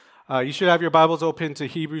You should have your Bibles open to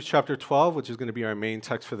Hebrews chapter 12, which is going to be our main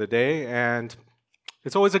text for the day. And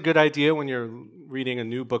it's always a good idea when you're reading a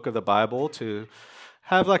new book of the Bible to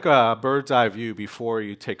have like a bird's eye view before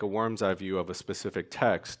you take a worm's eye view of a specific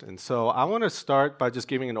text. And so I want to start by just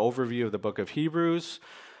giving an overview of the book of Hebrews,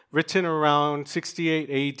 written around 68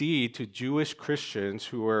 AD to Jewish Christians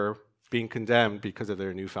who were being condemned because of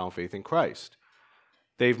their newfound faith in Christ.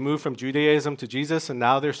 They've moved from Judaism to Jesus, and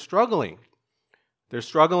now they're struggling. They're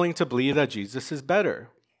struggling to believe that Jesus is better.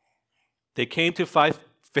 They came to faith.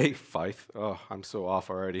 Oh, I'm so off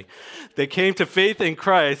already. They came to faith in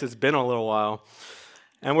Christ. It's been a little while.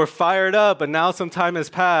 And we're fired up, but now some time has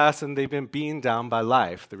passed, and they've been beaten down by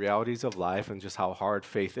life, the realities of life, and just how hard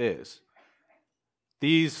faith is.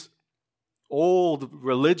 These old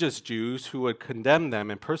religious Jews who would condemn them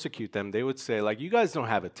and persecute them, they would say, like, you guys don't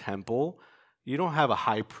have a temple. You don't have a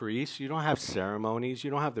high priest. You don't have ceremonies.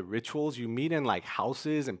 You don't have the rituals. You meet in like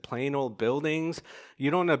houses and plain old buildings.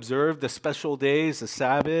 You don't observe the special days, the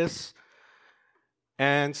Sabbaths.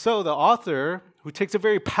 And so the author, who takes a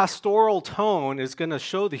very pastoral tone, is going to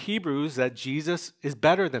show the Hebrews that Jesus is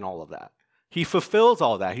better than all of that. He fulfills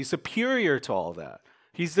all that. He's superior to all of that.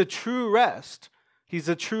 He's the true rest. He's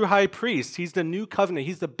the true high priest. He's the new covenant.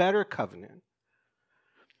 He's the better covenant.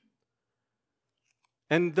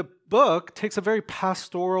 And the book takes a very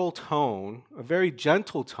pastoral tone, a very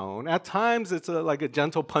gentle tone. At times, it's like a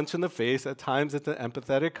gentle punch in the face. At times, it's an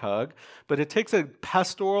empathetic hug. But it takes a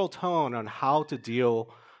pastoral tone on how to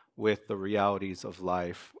deal with the realities of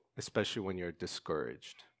life, especially when you're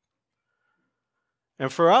discouraged.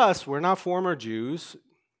 And for us, we're not former Jews,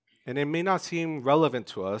 and it may not seem relevant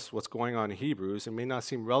to us what's going on in Hebrews. It may not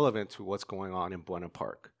seem relevant to what's going on in Buena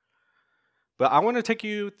Park. But I want to take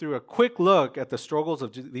you through a quick look at the struggles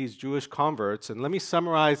of these Jewish converts, and let me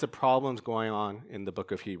summarize the problems going on in the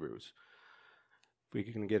book of Hebrews. If we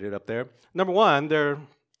can get it up there. Number one, they're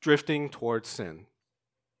drifting towards sin.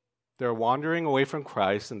 They're wandering away from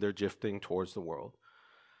Christ, and they're drifting towards the world.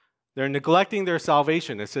 They're neglecting their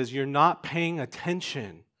salvation. It says you're not paying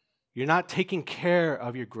attention. You're not taking care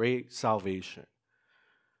of your great salvation.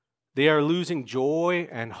 They are losing joy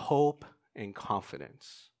and hope and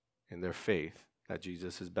confidence in their faith that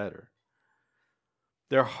Jesus is better.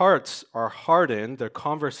 Their hearts are hardened. Their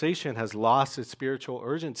conversation has lost its spiritual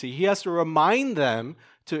urgency. He has to remind them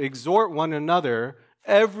to exhort one another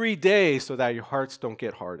every day so that your hearts don't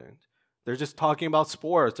get hardened. They're just talking about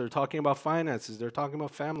sports. They're talking about finances. They're talking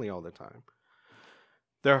about family all the time.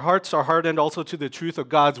 Their hearts are hardened also to the truth of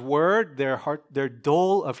God's word. They're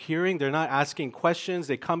dull of hearing. They're not asking questions.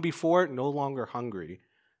 They come before it no longer hungry.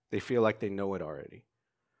 They feel like they know it already.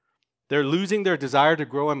 They're losing their desire to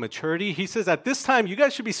grow in maturity. He says, at this time, you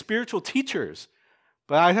guys should be spiritual teachers.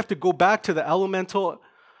 But I have to go back to the elemental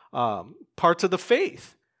parts of the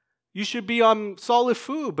faith. You should be on solid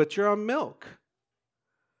food, but you're on milk.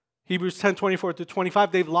 Hebrews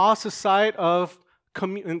 10:24-25, they've lost the sight of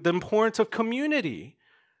the importance of community.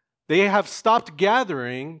 They have stopped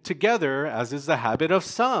gathering together, as is the habit of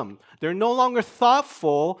some. They're no longer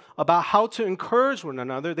thoughtful about how to encourage one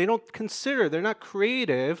another. They don't consider, they're not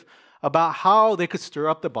creative about how they could stir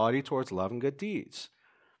up the body towards love and good deeds.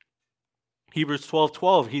 Hebrews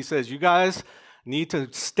 12:12, he says, you guys need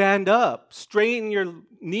to stand up, straighten your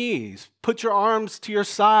knees, put your arms to your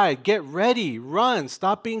side, get ready, run,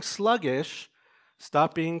 stop being sluggish,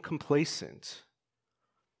 stop being complacent.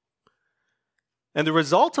 And the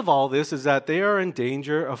result of all this is that they are in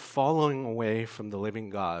danger of falling away from the living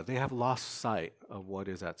God. They have lost sight of what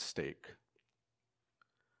is at stake.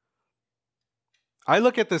 I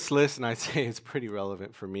look at this list and I say it's pretty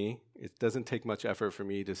relevant for me. It doesn't take much effort for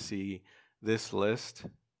me to see this list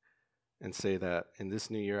and say that in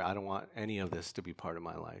this new year, I don't want any of this to be part of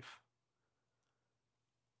my life.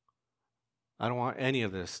 I don't want any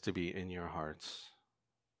of this to be in your hearts,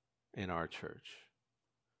 in our church.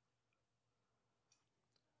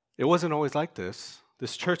 It wasn't always like this.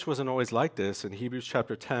 This church wasn't always like this. In Hebrews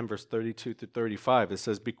chapter 10, verse 32-35, it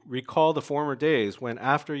says, recall the former days when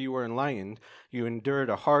after you were enlightened, you endured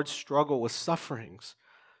a hard struggle with sufferings,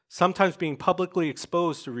 sometimes being publicly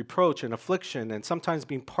exposed to reproach and affliction, and sometimes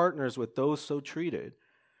being partners with those so treated.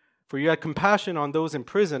 For you had compassion on those in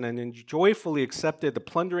prison and joyfully accepted the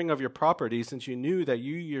plundering of your property, since you knew that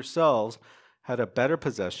you yourselves had a better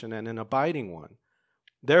possession and an abiding one.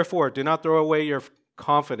 Therefore, do not throw away your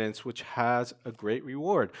confidence, which has a great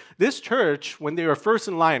reward. This church, when they were first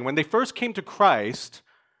in line, when they first came to Christ,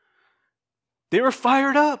 they were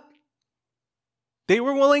fired up. They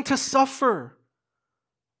were willing to suffer,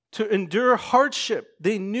 to endure hardship.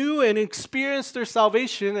 They knew and experienced their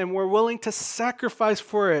salvation and were willing to sacrifice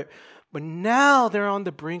for it. But now they're on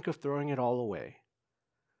the brink of throwing it all away.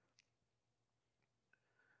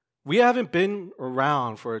 We haven't been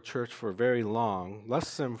around for a church for very long,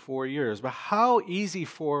 less than 4 years, but how easy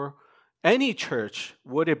for any church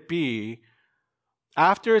would it be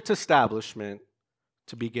after its establishment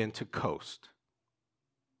to begin to coast,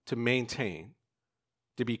 to maintain,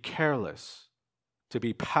 to be careless, to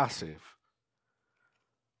be passive?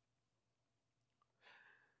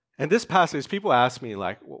 And this passage, people ask me,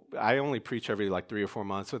 like, well, I only preach every 3 or 4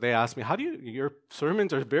 months, so they ask me, your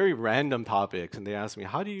sermons are very random topics, and they ask me,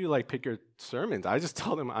 how do you pick your sermons? I just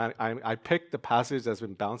tell them I pick the passage that's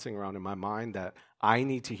been bouncing around in my mind that I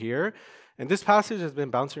need to hear. And this passage has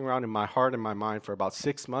been bouncing around in my heart and my mind for about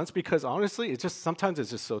 6 months because honestly, sometimes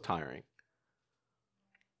it's just so tiring.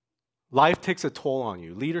 Life takes a toll on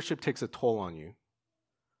you. Leadership takes a toll on you.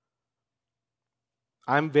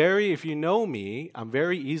 If you know me, I'm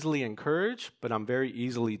very easily encouraged, but I'm very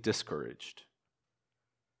easily discouraged.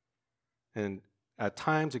 And at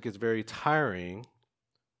times it gets very tiring,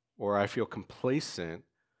 or I feel complacent.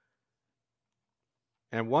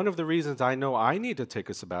 And one of the reasons I know I need to take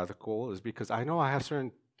a sabbatical is because I know I have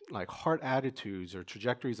certain heart attitudes or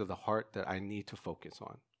trajectories of the heart that I need to focus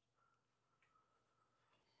on.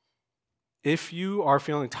 If you are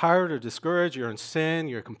feeling tired or discouraged, you're in sin,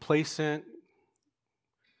 you're complacent,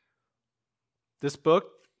 this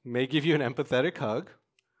book may give you an empathetic hug,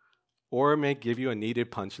 or it may give you a needed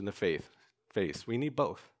punch in the face. We need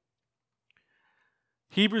both.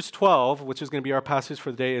 Hebrews 12, which is going to be our passage for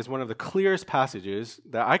the day, is one of the clearest passages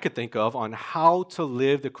that I could think of on how to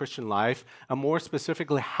live the Christian life, and more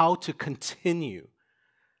specifically, how to continue.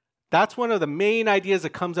 That's one of the main ideas that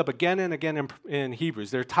comes up again and again in Hebrews.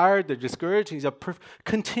 They're tired, they're discouraged. He's like,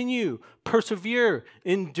 continue, persevere,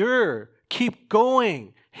 endure, keep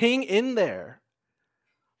going, hang in there.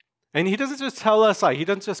 And he doesn't just tell us, he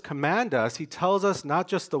doesn't just command us, he tells us not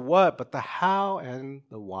just the what, but the how and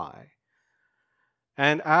the why.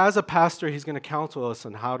 And as a pastor, he's going to counsel us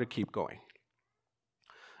on how to keep going.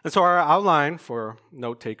 And so our outline for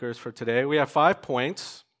note takers for today, we have 5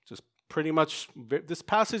 points. Just pretty much, this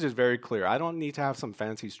passage is very clear. I don't need to have some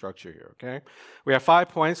fancy structure here, okay? We have 5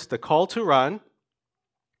 points: the call to run,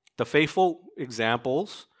 the faithful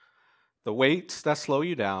examples, the weights that slow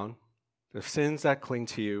you down, the sins that cling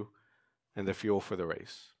to you, and the fuel for the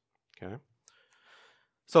race. Okay?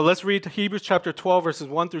 So let's read Hebrews chapter 12, verses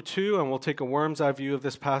 1 through 2, and we'll take a worm's eye view of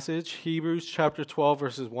this passage. Hebrews chapter 12,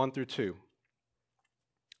 verses 1 through 2.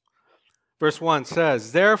 Verse 1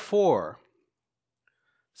 says, "Therefore,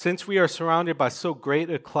 since we are surrounded by so great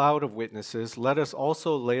a cloud of witnesses, let us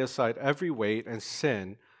also lay aside every weight and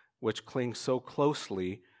sin which clings so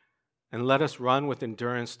closely, and let us run with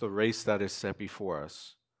endurance the race that is set before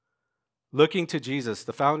us. Looking to Jesus,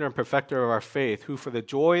 the founder and perfecter of our faith, who for the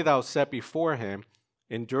joy that was set before him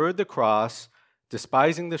endured the cross,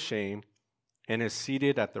 despising the shame, and is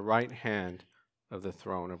seated at the right hand of the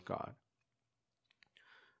throne of God."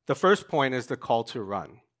 The first point is the call to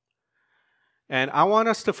run. And I want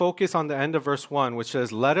us to focus on the end of verse 1, which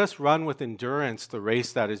says, "Let us run with endurance the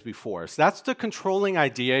race that is before us." That's the controlling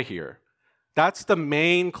idea here. That's the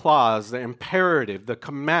main clause, the imperative, the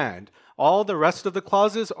command. All the rest of the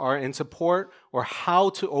clauses are in support or how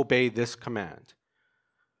to obey this command.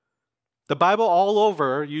 The Bible all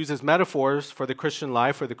over uses metaphors for the Christian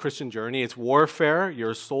life or the Christian journey. It's warfare,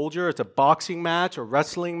 you're a soldier, it's a boxing match, a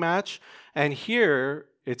wrestling match, and here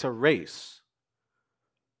it's a race.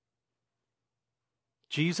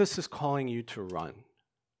 Jesus is calling you to run.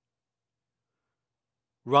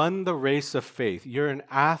 Run the race of faith. You're an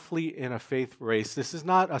athlete in a faith race. This is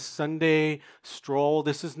not a Sunday stroll.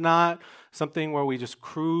 This is not something where we just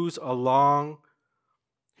cruise along.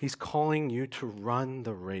 He's calling you to run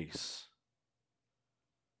the race.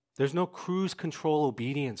 There's no cruise control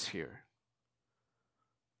obedience here.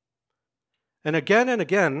 And again,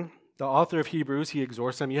 the author of Hebrews, he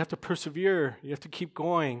exhorts them, you have to persevere. You have to keep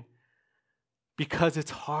going because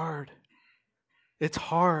it's hard. It's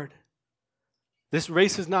hard. This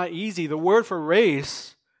race is not easy. The word for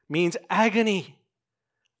race means agony,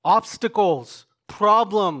 obstacles,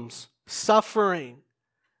 problems, suffering.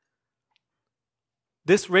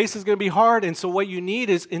 This race is going to be hard, and so what you need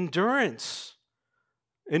is endurance.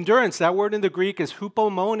 Endurance, that word in the Greek is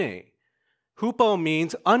hupomone. Hupo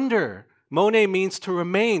means under. Mone means to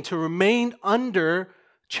remain under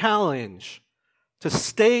challenge. To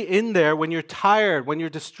stay in there when you're tired, when you're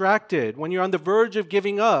distracted, when you're on the verge of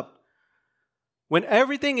giving up. When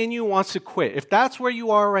everything in you wants to quit, if that's where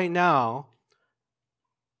you are right now,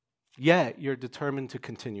 yet you're determined to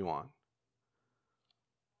continue on.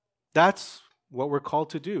 That's what we're called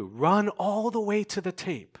to do. Run all the way to the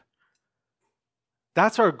tape.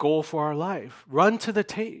 That's our goal for our life. Run to the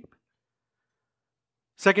tape.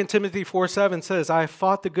 2 Timothy 4:7 says, I have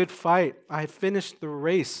fought the good fight. I have finished the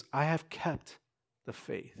race. I have kept the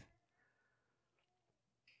faith.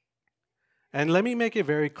 And let me make it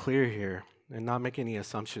very clear here and not make any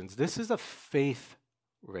assumptions. This is a faith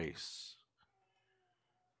race.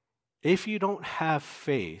 If you don't have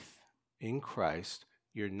faith in Christ,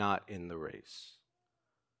 you're not in the race.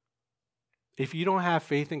 If you don't have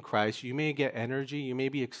faith in Christ, you may get energy, you may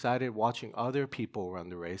be excited watching other people run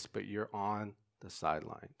the race, but you're on the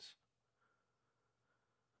sidelines.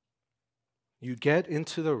 You get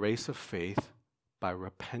into the race of faith by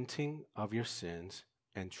repenting of your sins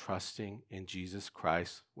and trusting in Jesus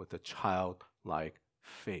Christ with a childlike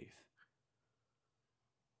faith.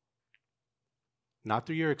 Not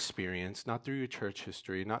through your experience, not through your church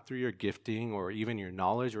history, not through your gifting or even your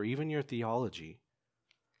knowledge or even your theology.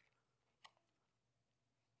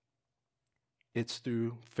 It's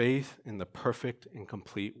through faith in the perfect and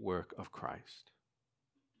complete work of Christ.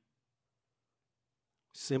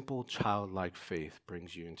 Simple childlike faith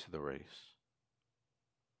brings you into the race.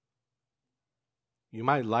 You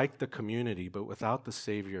might like the community, but without the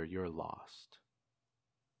Savior, you're lost.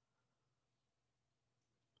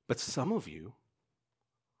 But some of you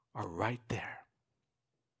are right there.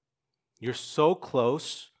 You're so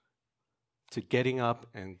close to getting up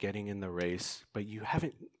and getting in the race, but you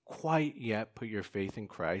haven't quite yet put your faith in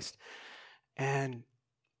Christ. And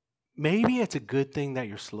maybe it's a good thing that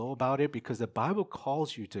you're slow about it, because the Bible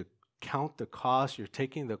calls you to count the cost. You're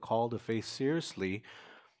taking the call to faith seriously.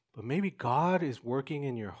 But maybe God is working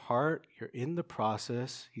in your heart. You're in the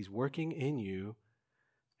process. He's working in you,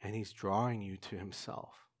 and He's drawing you to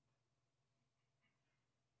Himself.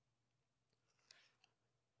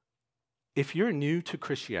 If you're new to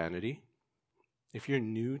Christianity, if you're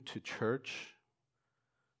new to church,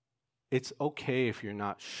 it's okay if you're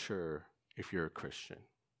not sure if you're a Christian.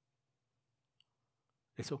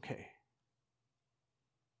 It's okay.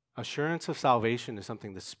 Assurance of salvation is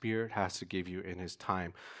something the Spirit has to give you in His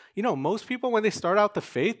time. You know, most people, when they start out the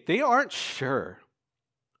faith, they aren't sure.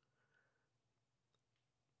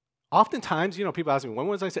 Oftentimes, people ask me, when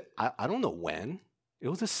was I saved? I don't know when. It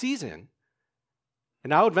was a season.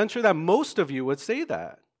 And I would venture that most of you would say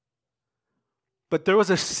that. But there was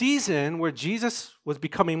a season where Jesus was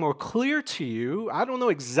becoming more clear to you. I don't know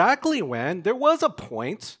exactly when. There was a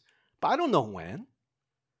point, but I don't know when.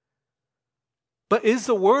 But is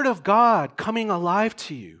the Word of God coming alive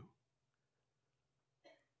to you?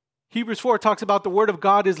 Hebrews 4 talks about the Word of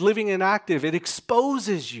God is living and active. It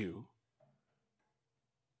exposes you.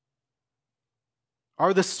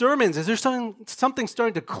 Are the sermons, is there something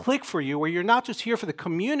starting to click for you where you're not just here for the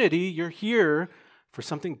community, you're here for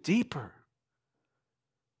something deeper?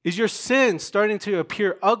 Is your sin starting to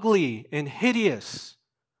appear ugly and hideous?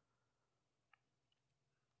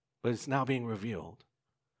 But it's now being revealed.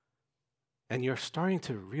 And you're starting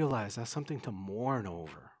to realize that's something to mourn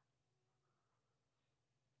over.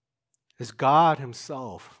 Is God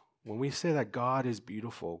Himself, when we say that God is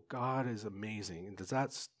beautiful, God is amazing, is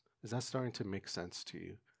that starting to make sense to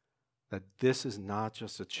you? That this is not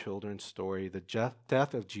just a children's story. The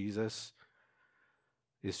death of Jesus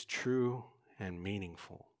is true and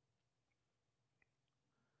meaningful.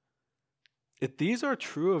 If these are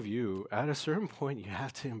true of you, at a certain point you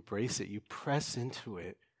have to embrace it. You press into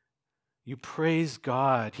it. You praise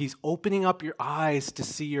God. He's opening up your eyes to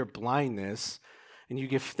see your blindness, and you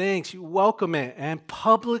give thanks. You welcome it and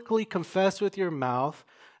publicly confess with your mouth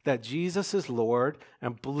that Jesus is Lord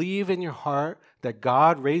and believe in your heart that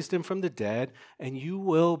God raised Him from the dead, and you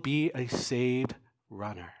will be a saved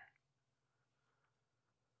runner.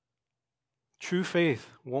 True faith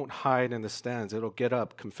won't hide in the stands. It'll get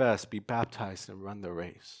up, confess, be baptized, and run the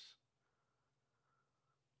race.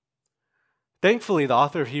 Thankfully, the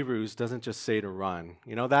author of Hebrews doesn't just say to run.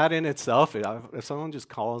 That in itself, if someone just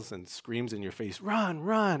calls and screams in your face, run,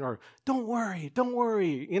 run, or don't worry,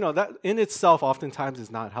 that in itself oftentimes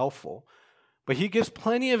is not helpful. But he gives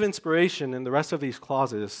plenty of inspiration in the rest of these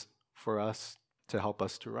clauses for us to help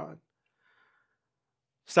us to run.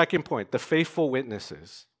 Second point, the faithful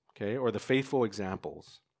witnesses, or the faithful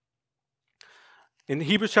examples. In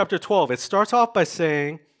Hebrews chapter 12, it starts off by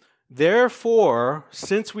saying, therefore,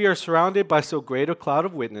 since we are surrounded by so great a cloud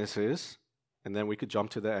of witnesses, and then we could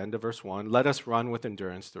jump to the end of verse 1, let us run with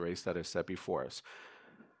endurance the race that is set before us.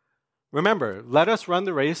 Remember, let us run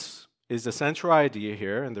the race is the central idea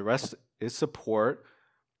here, and the rest is support.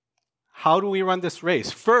 How do we run this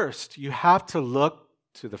race? First, you have to look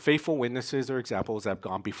to the faithful witnesses or examples that have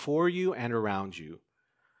gone before you and around you.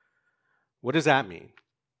 What does that mean?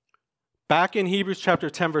 Back in Hebrews chapter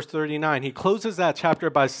 10, verse 39, he closes that chapter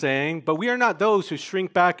by saying, "But we are not those who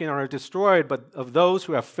shrink back and are destroyed, but of those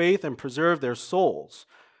who have faith and preserve their souls."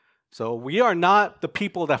 So we are not the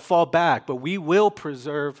people that fall back, but we will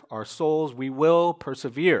preserve our souls. We will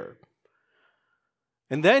persevere.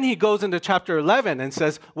 And then he goes into chapter 11 and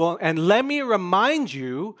says, "Well, and let me remind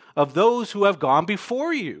you of those who have gone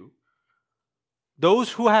before you,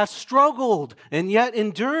 those who have struggled and yet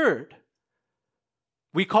endured."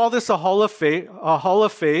 We call this a hall of faith, hall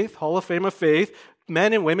of fame of faith.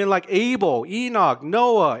 Men and women like Abel, Enoch,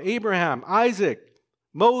 Noah, Abraham, Isaac,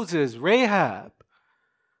 Moses, Rahab.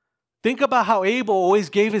 Think about how Abel always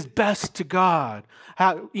gave his best to God.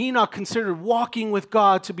 How Enoch considered walking with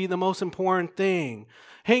God to be the most important thing.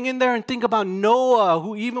 Hang in there and think about Noah,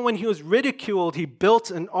 who even when he was ridiculed, he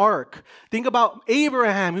built an ark. Think about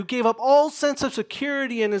Abraham, who gave up all sense of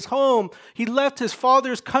security in his home. He left his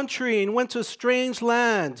father's country and went to a strange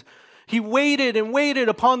land. He waited and waited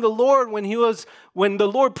upon the Lord when the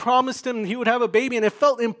Lord promised him he would have a baby, and it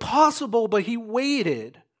felt impossible, but he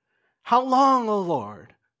waited. How long, O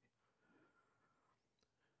Lord?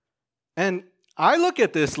 And I look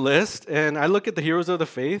at this list, and I look at the heroes of the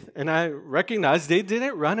faith, and I recognize they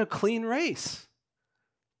didn't run a clean race.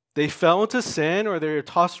 They fell into sin, or they were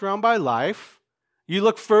tossed around by life. You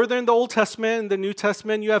look further in the Old Testament and the New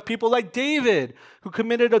Testament, you have people like David, who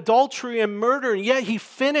committed adultery and murder, and yet he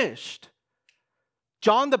finished.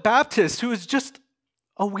 John the Baptist, who is just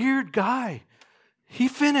a weird guy, he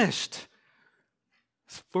finished.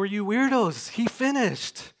 For you weirdos, he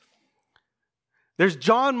finished. There's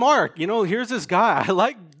John Mark. Here's this guy. I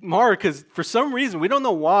like Mark because for some reason, we don't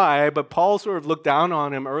know why, but Paul sort of looked down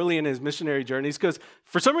on him early in his missionary journeys because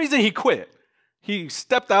for some reason he quit. He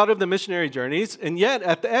stepped out of the missionary journeys, and yet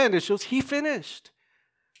at the end, it shows he finished.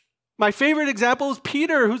 My favorite example is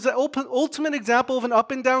Peter, who's the ultimate example of an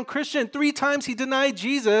up and down Christian. 3 times he denied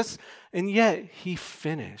Jesus, and yet he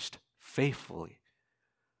finished faithfully.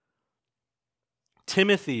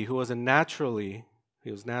 Timothy, who was naturally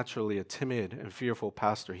a timid and fearful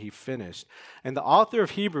pastor. He finished. And the author of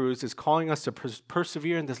Hebrews is calling us to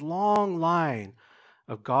persevere in this long line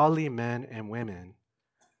of godly men and women.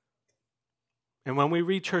 And when we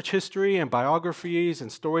read church history and biographies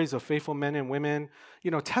and stories of faithful men and women,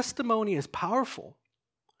 testimony is powerful.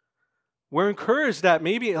 We're encouraged that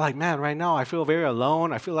maybe man, right now I feel very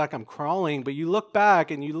alone. I feel like I'm crawling. But you look back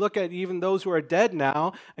and you look at even those who are dead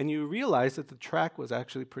now, and you realize that the track was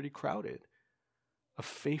actually pretty crowded. Of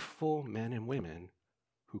faithful men and women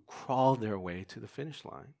who crawled their way to the finish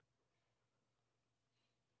line.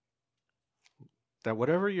 That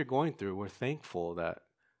whatever you're going through, we're thankful that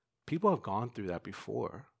people have gone through that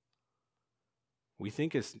before. We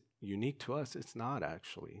think it's unique to us. It's not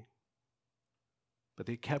actually. But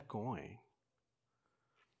they kept going.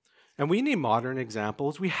 And we need modern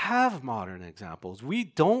examples. We have modern examples. We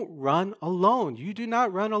don't run alone. You do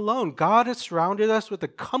not run alone. God has surrounded us with a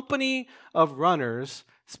company of runners,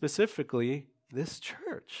 specifically this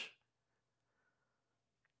church.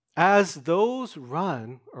 As those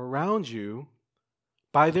run around you,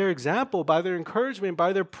 by their example, by their encouragement,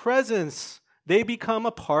 by their presence, they become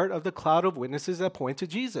a part of the cloud of witnesses that point to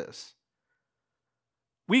Jesus.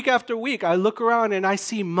 Week after week, I look around and I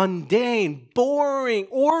see mundane, boring,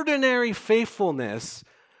 ordinary faithfulness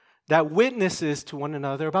that witnesses to one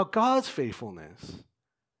another about God's faithfulness.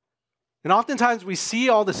 And oftentimes we see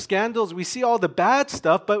all the scandals, we see all the bad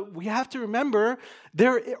stuff, but we have to remember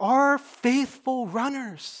there are faithful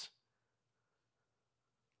runners.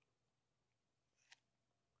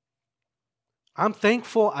 I'm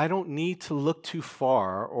thankful I don't need to look too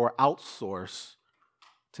far or outsource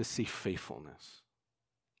to see faithfulness.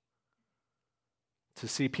 To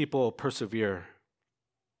see people persevere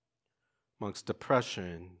amongst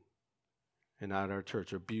depression and at our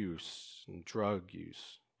church, abuse and drug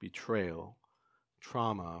use, betrayal,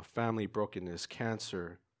 trauma, family brokenness,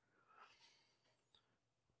 cancer,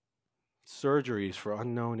 surgeries for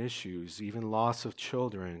unknown issues, even loss of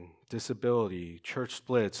children, disability, church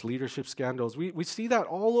splits, leadership scandals. We see that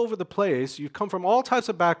all over the place. You come from all types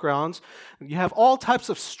of backgrounds. You have all types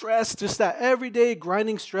of stress, just that everyday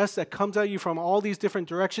grinding stress that comes at you from all these different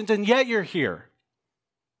directions, and yet you're here.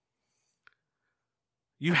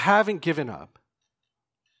 You haven't given up.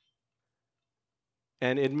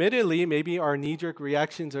 And admittedly, maybe our knee-jerk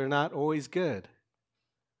reactions are not always good.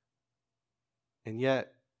 And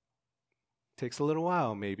yet, it takes a little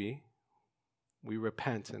while, maybe. We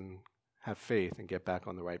repent and have faith and get back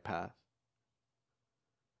on the right path.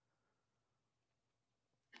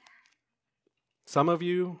 Some of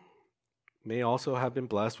you may also have been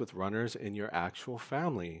blessed with runners in your actual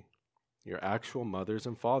family. Your actual mothers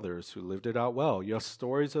and fathers who lived it out well. You have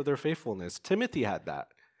stories of their faithfulness. Timothy had that.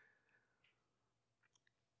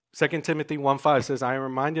 2 Timothy 1:5 says, I am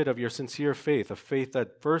reminded of your sincere faith, a faith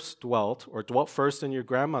that dwelt first in your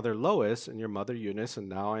grandmother Lois and your mother Eunice, and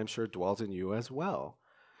now I am sure dwells in you as well.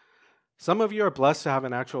 Some of you are blessed to have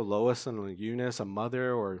an actual Lois and a Eunice, a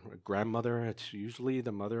mother or a grandmother. It's usually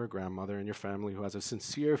the mother or grandmother in your family who has a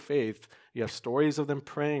sincere faith. You have stories of them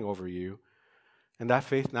praying over you, and that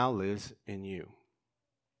faith now lives in you.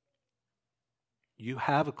 You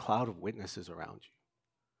have a cloud of witnesses around you.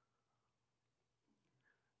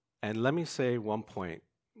 And let me say one point,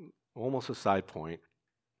 almost a side point,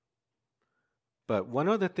 but one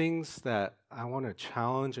of the things that I want to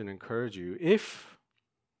challenge and encourage you, if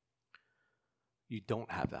you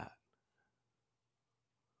don't have that,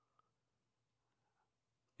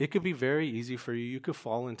 it could be very easy for you. You could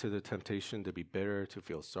fall into the temptation to be bitter, to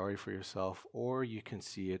feel sorry for yourself, or you can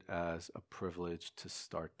see it as a privilege to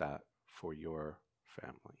start that for your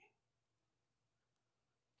family.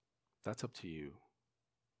 That's up to you.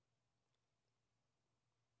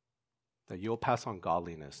 That you'll pass on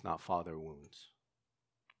godliness, not father wounds.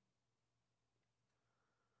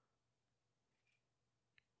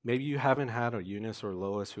 Maybe you haven't had a Eunice or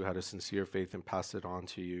Lois who had a sincere faith and passed it on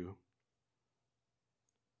to you.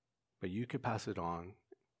 But you could pass it on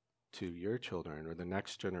to your children or the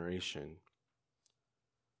next generation.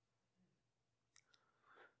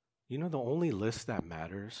 You know, the only list that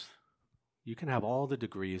matters, you can have all the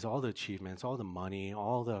degrees, all the achievements, all the money,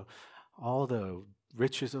 all the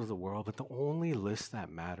riches of the world, but the only list that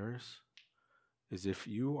matters is if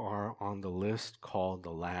you are on the list called the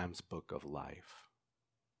Lamb's Book of Life.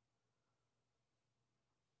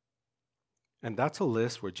 And that's a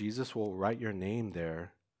list where Jesus will write your name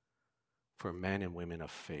there for men and women of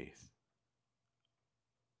faith.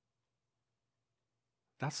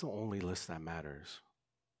 That's the only list that matters.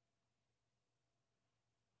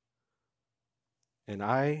 And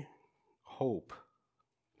I hope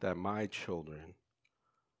that my children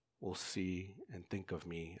will see and think of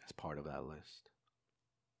me as part of that list.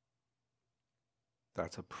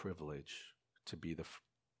 That's a privilege to be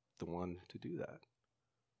the one to do that.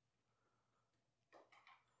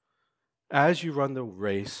 As you run the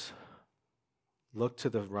race, look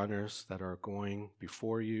to the runners that are going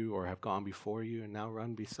before you or have gone before you and now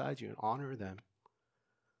run beside you and honor them.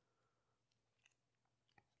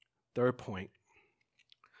 Third point,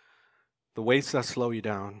 the weights that slow you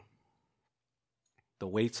down. The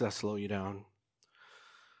weights that slow you down.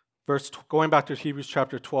 Going back to Hebrews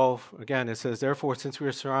chapter 12, again, it says, therefore, since we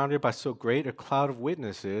are surrounded by so great a cloud of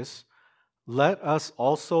witnesses, let us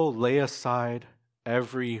also lay aside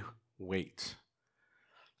every weight.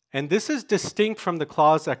 And this is distinct from the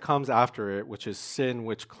clause that comes after it, which is sin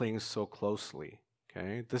which clings so closely.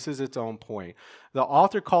 Okay, this is its own point. The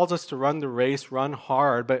author calls us to run the race, run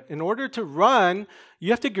hard, but in order to run, you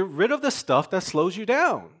have to get rid of the stuff that slows you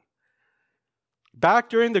down. Back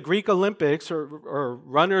during the Greek Olympics or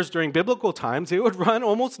runners during biblical times, they would run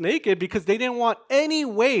almost naked because they didn't want any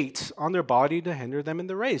weight on their body to hinder them in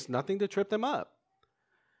the race, nothing to trip them up.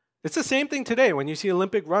 It's the same thing today. When you see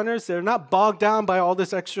Olympic runners, they're not bogged down by all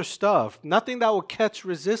this extra stuff, nothing that will catch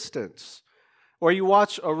resistance. Or you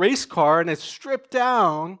watch a race car and it's stripped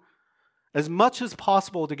down as much as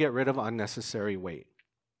possible to get rid of unnecessary weight.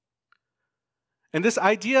 And this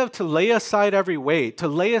idea of to lay aside every weight, to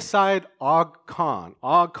lay aside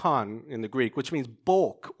ogkon in the Greek, which means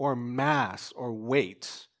bulk or mass or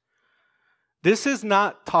weight. This is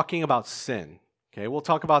not talking about sin. Okay, we'll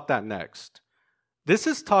talk about that next. This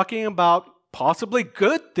is talking about possibly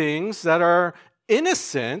good things that are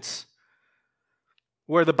innocent,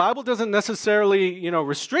 where the Bible doesn't necessarily,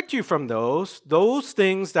 restrict you from those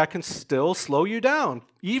things that can still slow you down,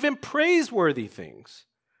 even praiseworthy things.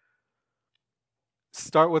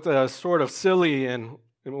 Start with a sort of silly and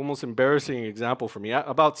almost embarrassing example for me.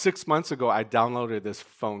 About 6 months ago, I downloaded this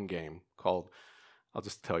phone game called, I'll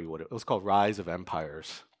just tell you what it was called, Rise of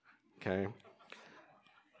Empires. Okay?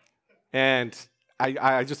 And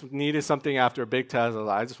I just needed something after a big test.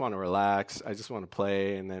 I just want to relax. I just want to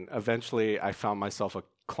play. And then eventually I found myself a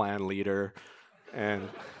clan leader. And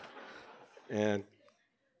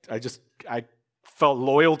I felt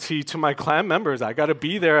loyalty to my clan members. I got to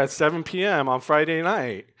be there at 7 p.m. on Friday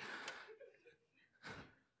night.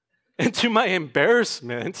 And to my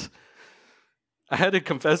embarrassment, I had to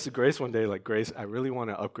confess to Grace one day, like, Grace, I really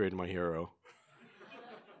want to upgrade my hero.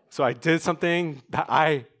 So I did something that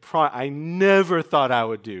I never thought I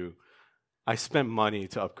would do. I spent money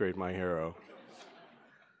to upgrade my hero.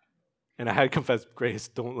 And I had to confess, Grace,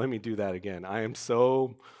 don't let me do that again. I am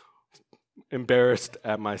so embarrassed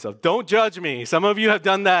at myself. Don't judge me. Some of you have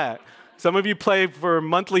done that. Some of you play for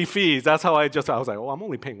monthly fees. That's how I was like, oh, I'm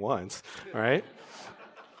only paying once, all right?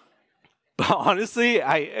 But honestly,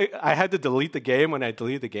 I had to delete the game. When I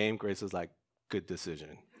deleted the game, Grace was like, good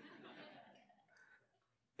decision.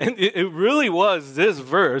 And it really was this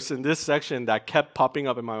verse in this section that kept popping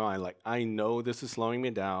up in my mind. Like, I know this is slowing me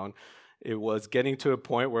down. It was getting to a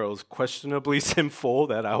point where it was questionably sinful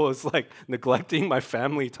that I was like neglecting my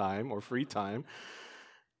family time or free time.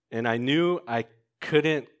 And I knew I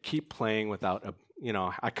couldn't keep playing without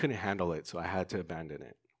I couldn't handle it, so I had to abandon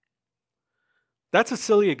it. That's a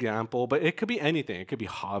silly example, but it could be anything. It could be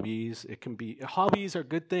hobbies. Hobbies are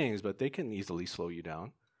good things, but they can easily slow you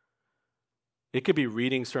down. It could be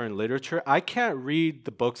reading certain literature. I can't read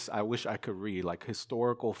the books I wish I could read, like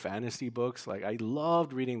historical fantasy books. Like, I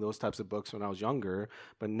loved reading those types of books when I was younger,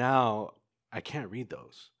 but now I can't read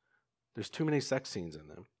those. There's too many sex scenes in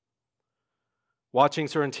them. Watching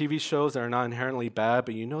certain TV shows that are not inherently bad,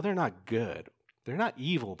 but they're not good. They're not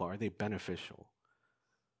evil, but are they beneficial?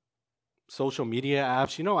 Social media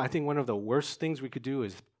apps, I think one of the worst things we could do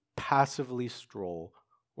is passively stroll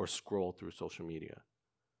or scroll through social media.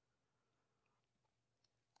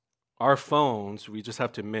 Our phones, we just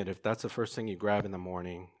have to admit, if that's the first thing you grab in the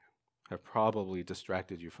morning, have probably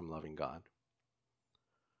distracted you from loving God.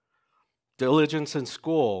 Diligence in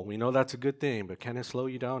school, we know that's a good thing, but can it slow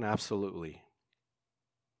you down? Absolutely.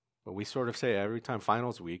 But we sort of say every time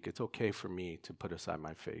finals week, it's okay for me to put aside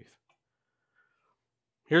my faith.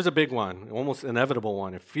 Here's a big one, almost inevitable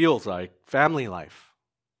one. It feels like family life.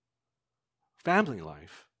 Family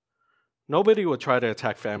life. Nobody would try to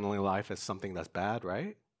attack family life as something that's bad,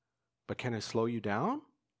 right? But can it slow you down?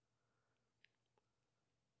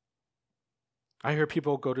 I hear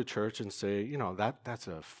people go to church and say, that's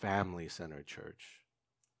a family-centered church.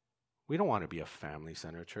 We don't want to be a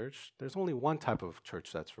family-centered church. There's only one type of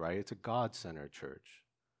church that's right. It's a God-centered church.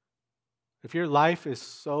 If your life is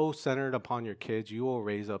so centered upon your kids, you will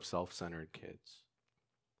raise up self-centered kids.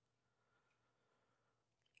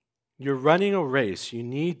 You're running a race. You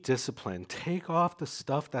need discipline. Take off the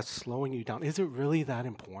stuff that's slowing you down. Is it really that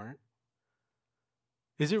important?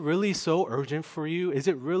 Is it really so urgent for you? Is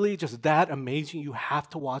it really just that amazing you have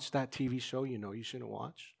to watch that TV show you shouldn't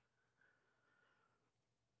watch?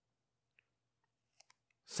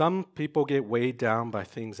 Some people get weighed down by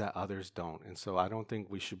things that others don't, and so I don't think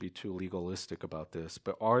we should be too legalistic about this.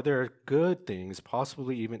 But are there good things,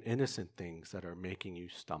 possibly even innocent things, that are making you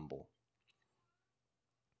stumble?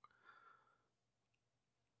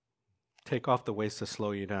 Take off the weights to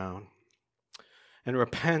slow you down, and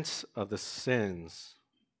repent of the sins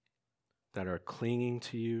that are clinging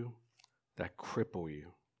to you, that cripple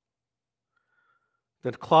you.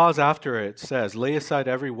 The clause after it says, lay aside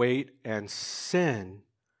every weight and sin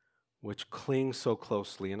which clings so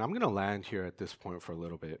closely. And I'm going to land here at this point for a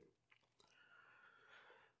little bit.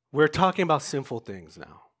 We're talking about sinful things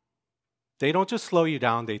now. They don't just slow you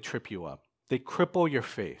down, they trip you up. They cripple your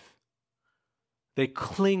faith. They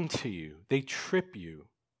cling to you. They trip you.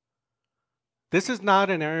 This is not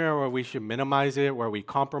an area where we should minimize it, where we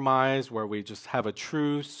compromise, where we just have a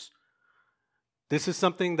truce. This is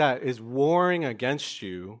something that is warring against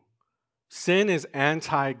you. Sin is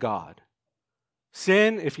anti-God.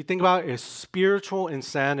 Sin, if you think about it, is spiritual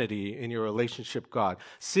insanity in your relationship with God.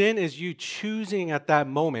 Sin is you choosing at that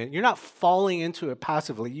moment. You're not falling into it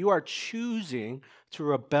passively. You are choosing to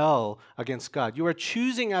rebel against God. You are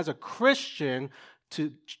choosing as a Christian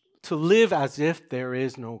to live as if there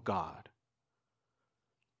is no God.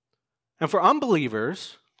 And for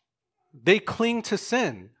unbelievers, they cling to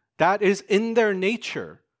sin. That is in their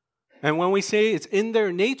nature. And when we say it's in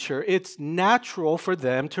their nature, it's natural for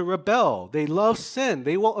them to rebel. They love sin.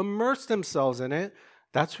 They will immerse themselves in it.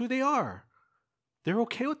 That's who they are. They're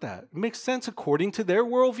okay with that. It makes sense according to their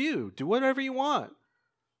worldview. Do whatever you want.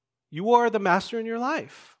 You are the master in your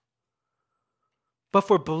life. But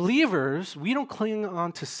for believers, we don't cling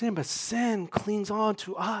on to sin, but sin clings on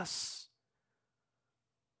to us.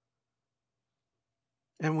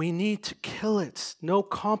 And we need to kill it. No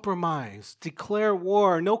compromise. Declare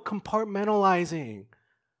war. No compartmentalizing.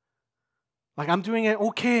 Like, I'm doing it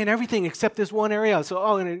okay in everything except this one area. So,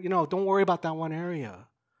 don't worry about that one area.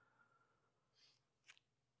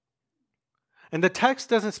 And the text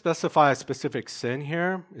doesn't specify a specific sin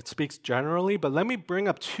here. It speaks generally. But let me bring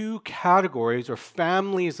up two categories or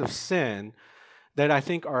families of sin that I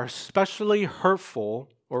think are especially hurtful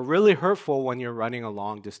or really hurtful when you're running a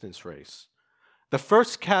long-distance race. The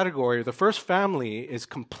first category, the first family, is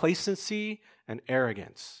complacency and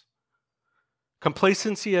arrogance.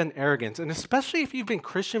 Complacency and arrogance. And especially if you've been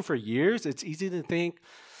Christian for years, it's easy to think,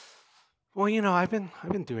 Well, I've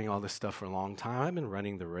been doing all this stuff for a long time. I've been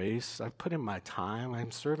running the race. I've put in my time. I'm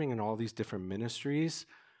serving in all these different ministries.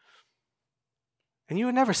 And you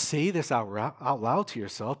would never say this out loud to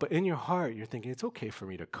yourself, but in your heart, you're thinking, it's okay for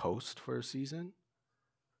me to coast for a season.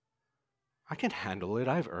 I can handle it.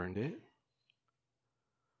 I've earned it.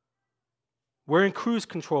 We're in cruise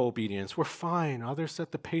control obedience. We're fine. Others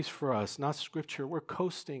set the pace for us, not Scripture. We're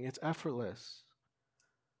coasting. It's effortless.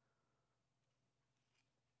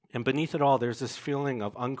 And beneath it all, there's this feeling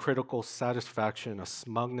of uncritical satisfaction, a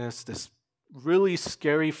smugness, this really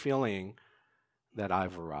scary feeling that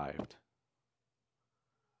I've arrived.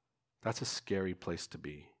 That's a scary place to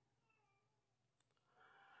be.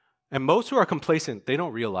 And most who are complacent, they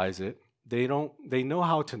don't realize it. They know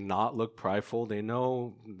how to not look prideful. They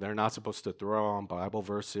know they're not supposed to throw on Bible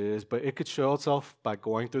verses, but it could show itself by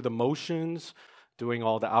going through the motions, doing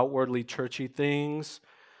all the outwardly churchy things.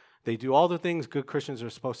 They do all the things good Christians are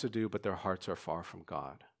supposed to do, but their hearts are far from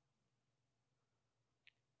God.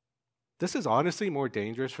 This is honestly more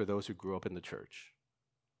dangerous for those who grew up in the church.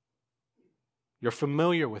 You're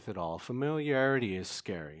familiar with it all. Familiarity is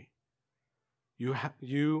scary.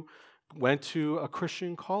 You went to a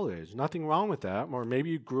Christian college. Nothing wrong with that. Or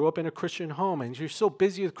maybe you grew up in a Christian home and you're so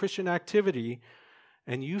busy with Christian activity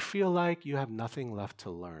and you feel like you have nothing left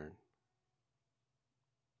to learn.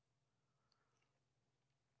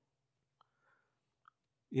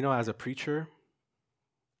 As a preacher,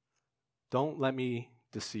 don't let me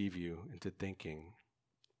deceive you into thinking,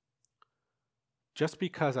 just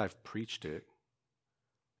because I've preached it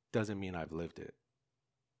doesn't mean I've lived it.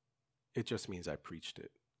 It just means I preached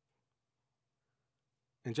it.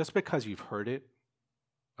 And just because you've heard it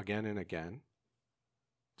again and again,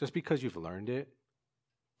 just because you've learned it,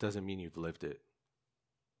 doesn't mean you've lived it.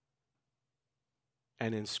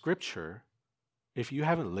 And in Scripture, if you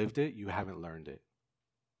haven't lived it, you haven't learned it.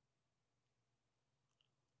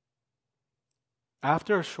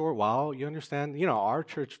 After a short while, you understand, our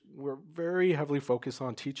church, we're very heavily focused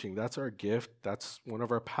on teaching. That's our gift. That's one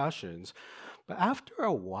of our passions. But after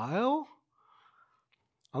a while,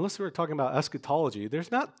 unless we're talking about eschatology,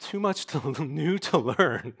 there's not too much new to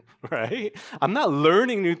learn, right? I'm not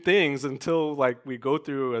learning new things until we go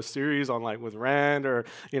through a series on with Rand or,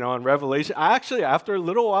 on Revelation. Actually, after a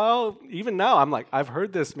little while, even now, I'm I've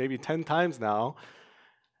heard this maybe 10 times now,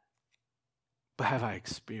 but have I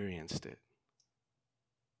experienced it?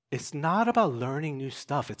 It's not about learning new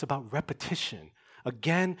stuff. It's about repetition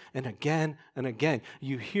again and again and again.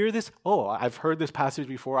 You hear this, I've heard this passage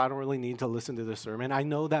before. I don't really need to listen to the sermon. I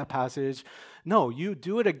know that passage. No, you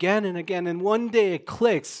do it again and again, and one day it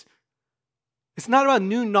clicks. It's not about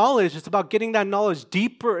new knowledge. It's about getting that knowledge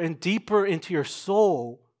deeper and deeper into your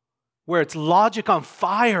soul, where it's logic on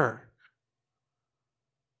fire.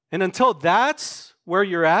 And until that's where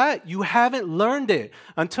you're at, you haven't learned it.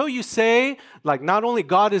 Until you say, not only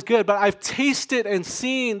God is good, but I've tasted and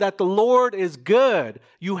seen that the Lord is good.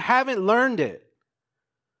 You haven't learned it.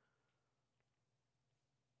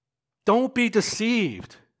 Don't be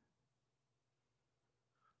deceived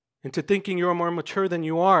into thinking you're more mature than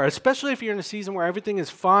you are, especially if you're in a season where everything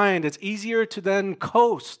is fine. It's easier to then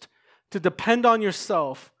coast, to depend on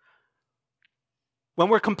yourself. When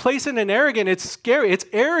we're complacent and arrogant, it's scary. It's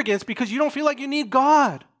arrogance because you don't feel like you need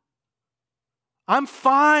God. I'm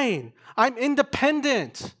fine. I'm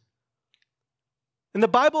independent. And the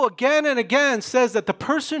Bible again and again says that the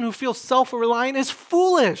person who feels self-reliant is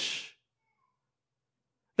foolish.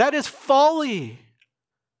 That is folly.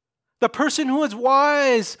 The person who is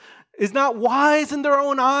wise is not wise in their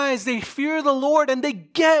own eyes. They fear the Lord and they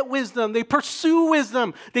get wisdom. They pursue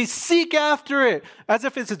wisdom. They seek after it as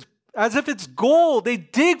if it's gold. They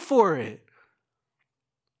dig for it.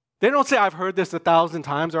 They don't say, I've heard this 1,000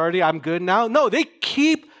 times already, I'm good now. No, they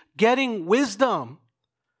keep getting wisdom.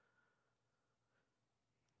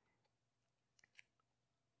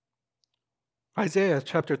 Isaiah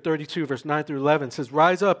chapter 32, verse 9 through 11 says,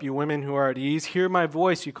 Rise up, you women who are at ease. Hear my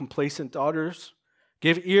voice, you complacent daughters.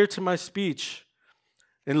 Give ear to my speech.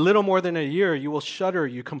 In little more than a year, you will shudder,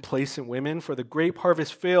 you complacent women, for the grape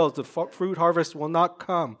harvest fails, the fruit harvest will not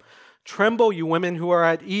come. Tremble, you women who are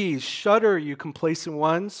at ease. Shudder, you complacent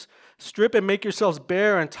ones. Strip and make yourselves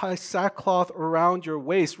bare and tie sackcloth around your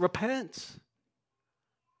waist. Repent.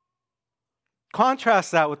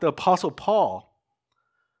 Contrast that with the Apostle Paul.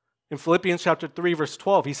 In Philippians chapter 3, verse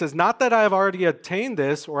 12, he says, Not that I have already attained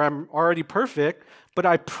this or I'm already perfect, but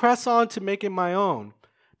I press on to make it my own,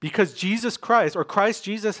 because Jesus Christ, or Christ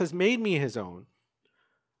Jesus, has made me his own.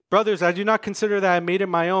 Brothers, I do not consider that I made it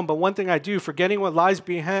my own, but one thing I do, forgetting what lies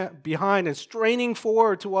behind and straining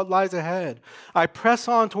forward to what lies ahead. I press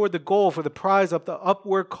on toward the goal for the prize of the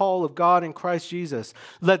upward call of God in Christ Jesus.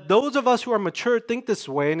 Let those of us who are mature think this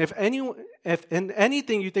way, and if in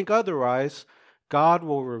anything you think otherwise, God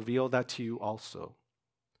will reveal that to you also.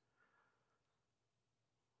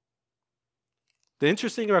 The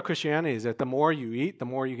interesting thing about Christianity is that the more you eat, the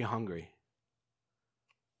more you get hungry.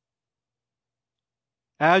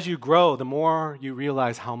 As you grow, the more you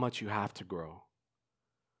realize how much you have to grow.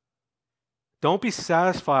 Don't be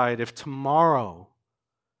satisfied if tomorrow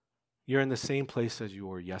you're in the same place as you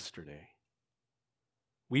were yesterday.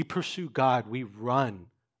 We pursue God. We run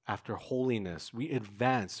after holiness. We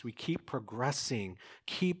advance. We keep progressing.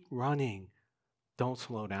 Keep running. Don't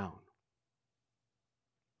slow down.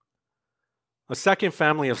 A second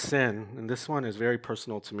family of sin, and this one is very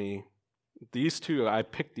personal to me. These two, I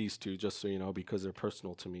picked these two just so you know because they're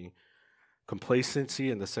personal to me. Complacency,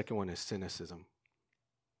 and the second one is cynicism.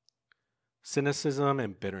 Cynicism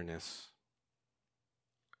and bitterness.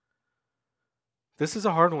 This is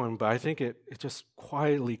a hard one, but I think it just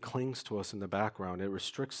quietly clings to us in the background. It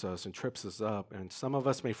restricts us and trips us up. And some of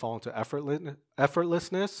us may fall into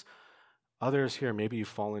effortlessness. Others here, maybe you've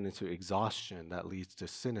fallen into exhaustion that leads to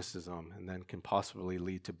cynicism and then can possibly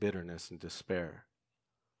lead to bitterness and despair.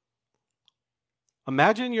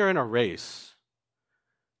 Imagine you're in a race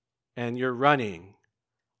and you're running,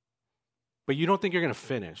 but you don't think you're going to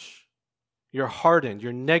finish. You're hardened,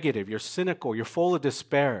 you're negative, you're cynical, you're full of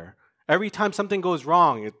despair. Every time something goes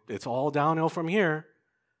wrong, it's all downhill from here.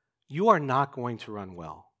 You are not going to run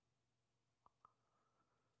well.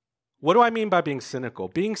 What do I mean by being cynical?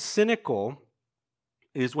 Being cynical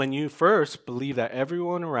is when you first believe that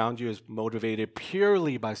everyone around you is motivated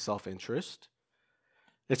purely by self-interest.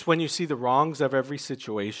 It's when you see the wrongs of every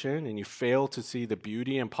situation and you fail to see the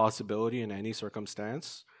beauty and possibility in any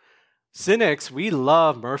circumstance. Cynics, we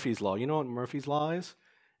love Murphy's Law. You know what Murphy's Law is?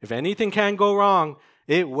 If anything can go wrong,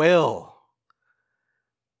 it will.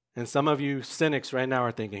 And some of you cynics right now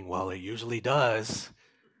are thinking, well, it usually does.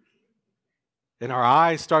 And our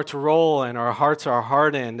eyes start to roll and our hearts are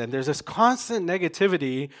hardened. And there's this constant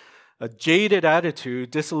negativity, a jaded attitude,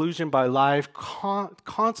 disillusioned by life.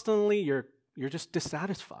 Constantly, you're just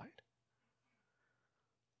dissatisfied.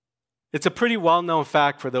 It's a pretty well-known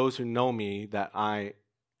fact for those who know me that I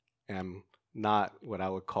am not what I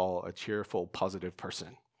would call a cheerful, positive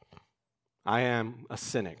person. I am a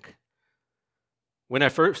cynic. When I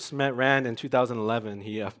first met Rand in 2011,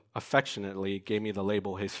 he affectionately gave me the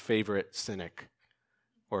label his favorite cynic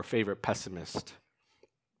or favorite pessimist.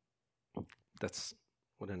 That's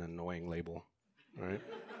what an annoying label, right?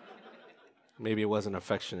 Maybe it wasn't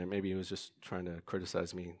affectionate. Maybe he was just trying to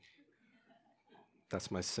criticize me.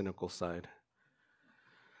 That's my cynical side.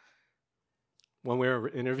 When we were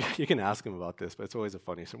interviewing, you can ask him about this, but it's always a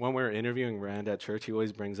funny story. When we were interviewing Rand at church, he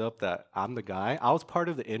always brings up that I'm the guy. I was part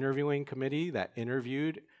of the interviewing committee that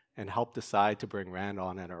interviewed and helped decide to bring Rand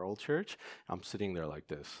on at our old church. I'm sitting there like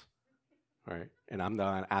this, right? And I'm the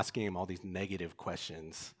one asking him all these negative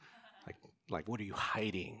questions, like what are you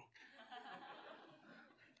hiding?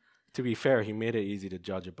 To be fair, he made it easy to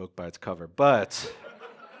judge a book by its cover, but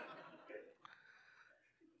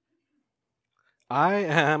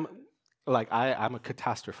I'm a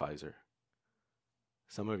catastrophizer.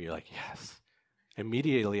 Some of you are like, yes.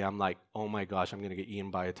 Immediately, I'm like, oh my gosh, I'm going to get eaten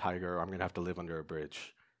by a tiger, or I'm going to have to live under a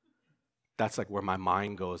bridge. That's like where my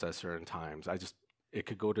mind goes at certain times. It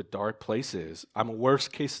could go to dark places. I'm a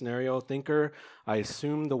worst case scenario thinker. I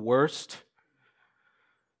assume the worst.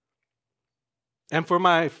 And for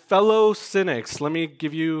my fellow cynics, let me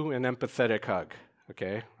give you an empathetic hug.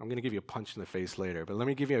 Okay, I'm going to give you a punch in the face later, but let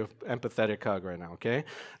me give you an empathetic hug right now, okay?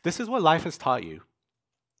 This is what life has taught you.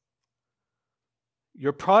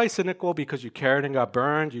 You're probably cynical because you cared and got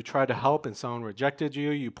burned. You tried to help and someone rejected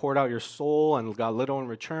you. You poured out your soul and got little in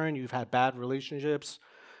return. You've had bad relationships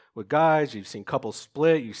with guys. You've seen couples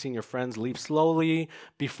split. You've seen your friends leave slowly.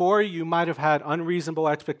 Before, you might have had unreasonable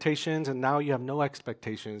expectations, and now you have no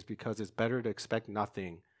expectations because it's better to expect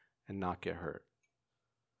nothing and not get hurt.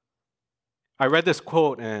 I read this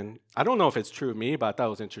quote, and I don't know if it's true of me, but I thought it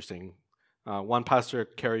was interesting. One pastor,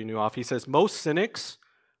 Kerry Newhoff, he says, most cynics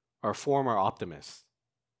are former optimists.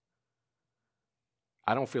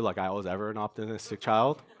 I don't feel like I was ever an optimistic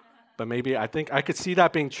child, but maybe I think I could see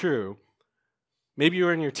that being true. Maybe you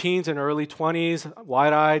were in your teens and early 20s,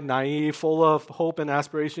 wide-eyed, naive, full of hope and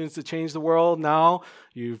aspirations to change the world. Now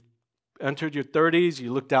you've entered your 30s,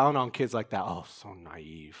 you look down on kids like that. Oh, so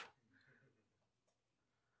naive.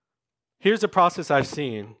 Here's the process I've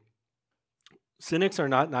seen. Cynics are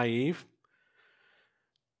not naive.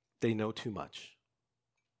 They know too much.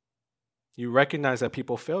 You recognize that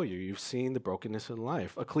people fail you. You've seen the brokenness in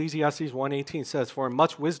life. Ecclesiastes 1:18 says, "For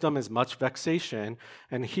much wisdom is much vexation,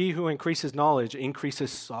 and he who increases knowledge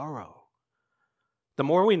increases sorrow." The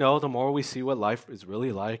more we know, the more we see what life is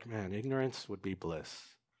really like. Man, ignorance would be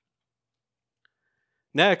bliss.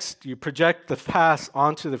 Next, you project the past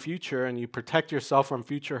onto the future and you protect yourself from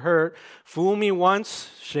future hurt. Fool me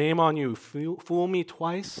once, shame on you. Fool me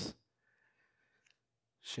twice,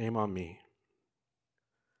 shame on me.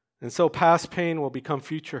 And so past pain will become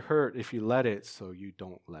future hurt if you let it, so you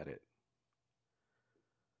don't let it.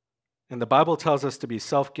 And the Bible tells us to be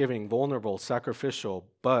self-giving, vulnerable,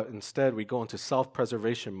 sacrificial, but instead we go into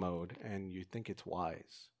self-preservation mode and you think it's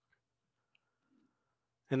wise.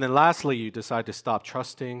 And then lastly, you decide to stop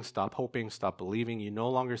trusting, stop hoping, stop believing. You no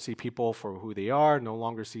longer see people for who they are, no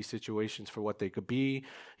longer see situations for what they could be.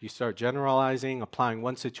 You start generalizing, applying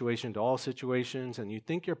one situation to all situations, and you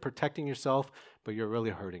think you're protecting yourself, but you're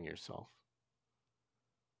really hurting yourself.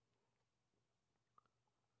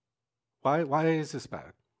 Why is this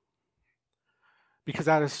bad? Because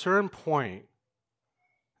at a certain point,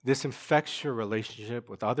 this infects your relationship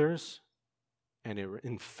with others, and it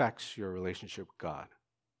infects your relationship with God.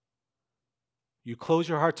 You close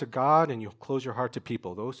your heart to God and you close your heart to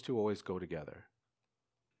people. Those two always go together.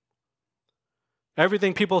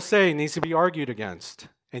 Everything people say needs to be argued against,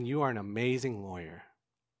 and you are an amazing lawyer.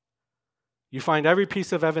 You find every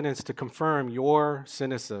piece of evidence to confirm your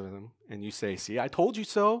cynicism, and you say, "See, I told you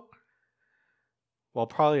so," while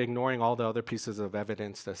probably ignoring all the other pieces of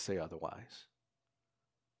evidence that say otherwise.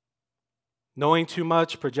 Knowing too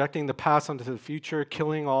much, projecting the past onto the future,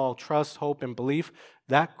 killing all trust, hope, and belief,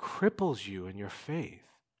 that cripples you in your faith,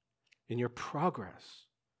 in your progress.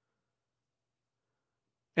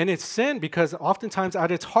 And it's sin because oftentimes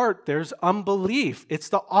at its heart, there's unbelief. It's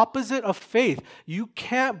the opposite of faith. You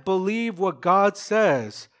can't believe what God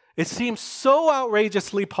says. It seems so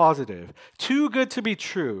outrageously positive, too good to be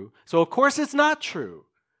true. So of course it's not true.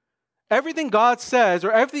 Everything God says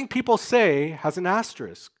or everything people say has an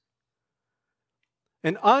asterisk.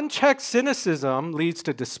 An unchecked cynicism leads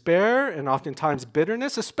to despair and oftentimes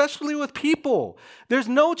bitterness, especially with people. There's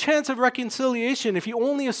no chance of reconciliation if you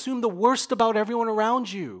only assume the worst about everyone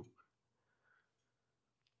around you.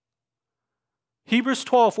 Hebrews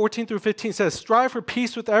 12:14-15 says, "Strive for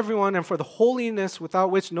peace with everyone and for the holiness without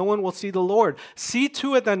which no one will see the Lord. See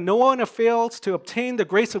to it that no one fails to obtain the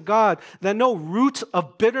grace of God, that no root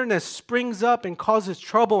of bitterness springs up and causes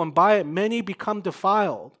trouble, and by it many become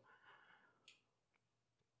defiled."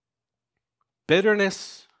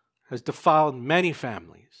 Bitterness has defiled many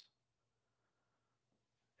families,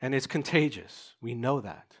 and it's contagious. We know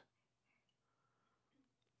that.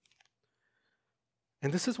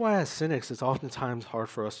 And this is why, as cynics, it's oftentimes hard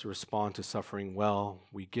for us to respond to suffering well.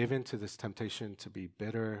 We give in to this temptation to be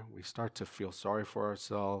bitter. We start to feel sorry for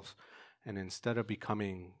ourselves. And instead of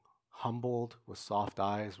becoming humbled with soft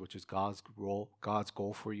eyes, which is God's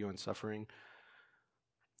goal for you in suffering,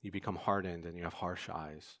 you become hardened and you have harsh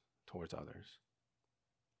eyes towards others.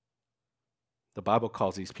 The Bible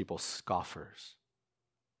calls these people scoffers.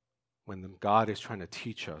 When God is trying to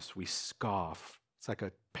teach us, we scoff. It's like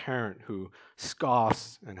a parent who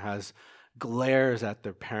scoffs and glares at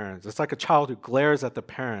their parents. It's like a child who glares at the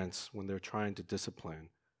parents when they're trying to discipline.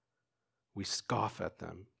 We scoff at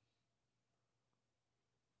them.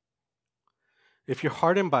 If you're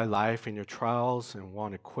hardened by life and your trials and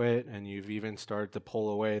want to quit and you've even started to pull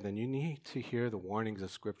away, then you need to hear the warnings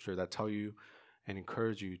of Scripture that tell you and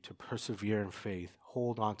encourage you to persevere in faith,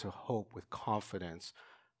 hold on to hope with confidence,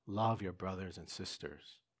 love your brothers and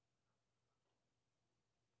sisters.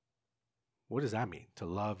 What does that mean, to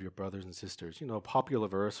love your brothers and sisters? You know, a popular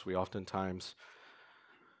verse we oftentimes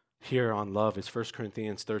hear on love is 1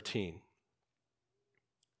 Corinthians 13.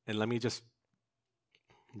 And let me just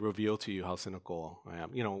reveal to you how cynical I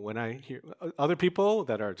am. You know, when I hear other people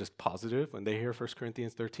that are just positive, when they hear 1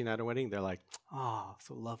 Corinthians 13 at a wedding, they're like, "Oh,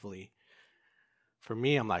 so lovely." For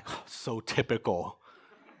me, I'm like, "Oh, so typical."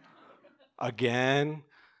 Again.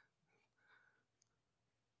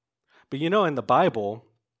 But you know, in the Bible,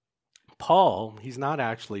 Paul, he's not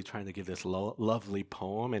actually trying to give this lovely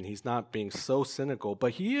poem, and he's not being so cynical,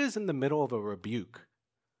 but he is in the middle of a rebuke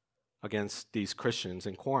against these Christians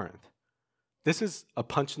in Corinth. This is a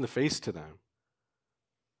punch in the face to them.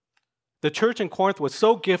 The church in Corinth was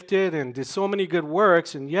so gifted and did so many good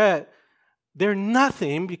works, and yet they're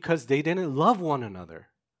nothing because they didn't love one another.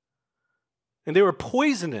 And they were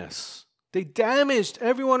poisonous. They damaged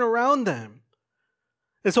everyone around them.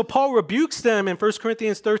 And so Paul rebukes them in 1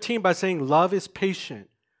 Corinthians 13 by saying, love is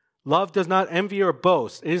patient. Love does not envy or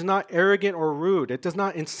boast. It is not arrogant or rude. It does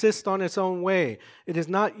not insist on its own way. It is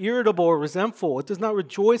not irritable or resentful. It does not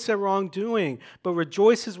rejoice at wrongdoing, but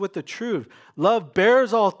rejoices with the truth. Love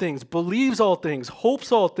bears all things, believes all things,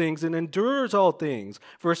 hopes all things, and endures all things.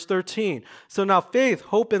 Verse 13. So now faith,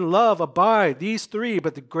 hope, and love abide, these three,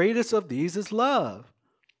 but the greatest of these is love.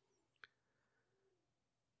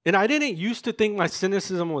 And I didn't used to think my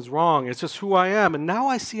cynicism was wrong. It's just who I am. And now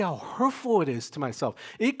I see how hurtful it is to myself.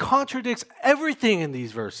 It contradicts everything in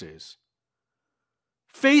these verses.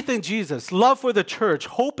 Faith in Jesus, love for the church,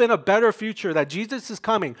 hope in a better future that Jesus is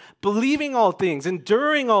coming, believing all things,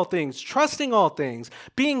 enduring all things, trusting all things,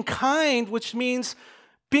 being kind, which means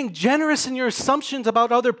being generous in your assumptions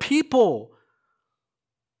about other people.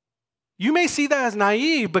 You may see that as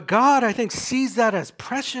naive, but God, I think, sees that as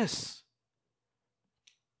precious.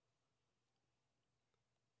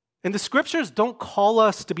 And the scriptures don't call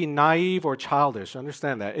us to be naive or childish.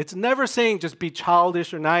 Understand that. It's never saying just be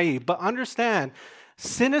childish or naive, but understand,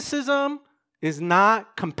 cynicism is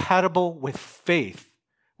not compatible with faith,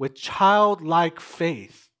 with childlike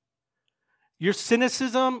faith. Your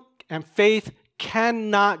cynicism and faith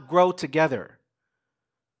cannot grow together.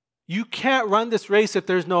 You can't run this race if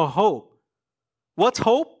there's no hope. What's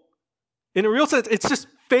hope? In a real sense, it's just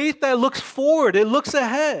faith that looks forward. It looks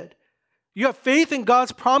ahead. You have faith in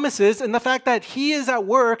God's promises and the fact that He is at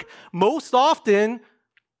work. Most often,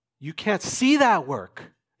 you can't see that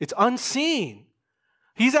work. It's unseen.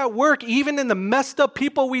 He's at work even in the messed up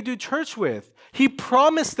people we do church with. He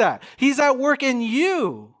promised that. He's at work in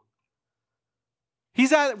you.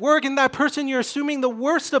 He's at work in that person you're assuming the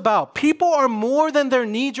worst about. People are more than their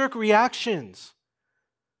knee-jerk reactions.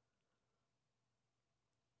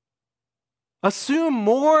 Assume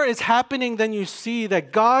more is happening than you see,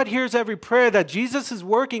 that God hears every prayer, that Jesus is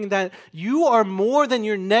working, that you are more than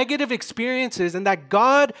your negative experiences, and that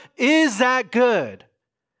God is that good.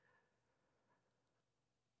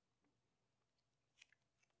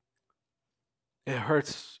 It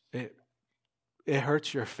hurts. It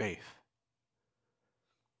hurts your faith.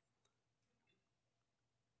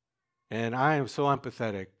 And I am so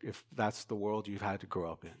empathetic if that's the world you've had to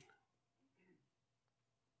grow up in.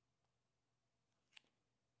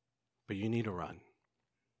 But you need to run.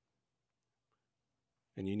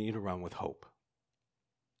 And you need to run with hope.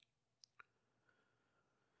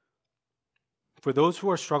 For those who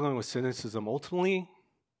are struggling with cynicism, ultimately,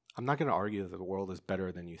 I'm not going to argue that the world is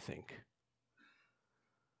better than you think.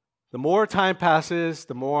 The more time passes,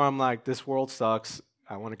 the more I'm like, this world sucks.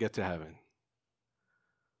 I want to get to heaven.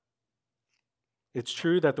 It's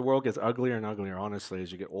true that the world gets uglier and uglier, honestly,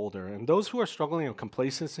 as you get older. And those who are struggling with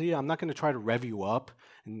complacency, I'm not going to try to rev you up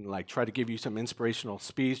and try to give you some inspirational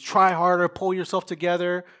speech. Try harder, pull yourself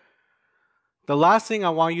together. The last thing I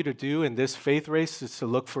want you to do in this faith race is to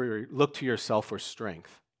look to yourself for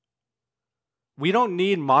strength. We don't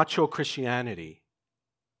need macho Christianity.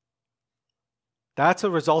 That's a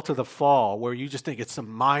result of the fall, where you just think it's a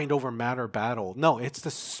mind over matter battle. No, it's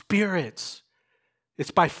the spirits.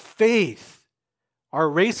 It's by faith. Our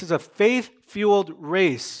race is a faith-fueled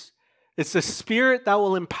race. It's the Spirit that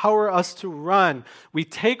will empower us to run. We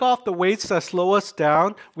take off the weights that slow us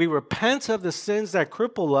down. We repent of the sins that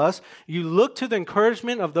cripple us. You look to the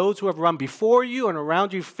encouragement of those who have run before you and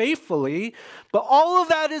around you faithfully. But all of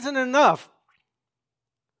that isn't enough.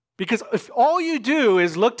 Because if all you do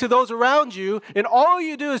is look to those around you, and all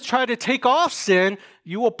you do is try to take off sin,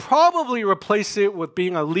 you will probably replace it with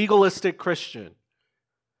being a legalistic Christian.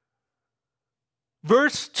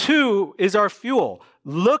 Verse 2 is our fuel.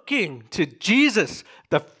 Looking to Jesus,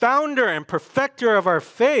 the founder and perfecter of our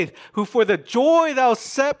faith, who for the joy thou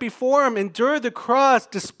set before him endured the cross,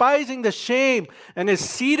 despising the shame, and is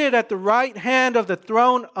seated at the right hand of the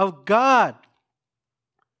throne of God.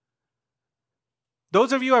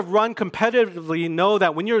 Those of you who have run competitively know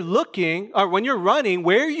that when you're running,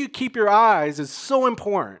 where you keep your eyes is so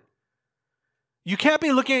important. You can't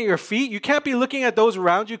be looking at your feet. You can't be looking at those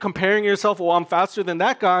around you, comparing yourself, well, I'm faster than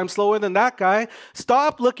that guy, I'm slower than that guy.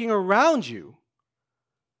 Stop looking around you.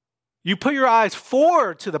 You put your eyes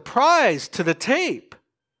forward to the prize, to the tape.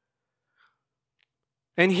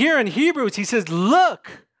 And here in Hebrews, he says,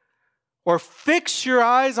 look, or fix your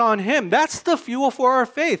eyes on him. That's the fuel for our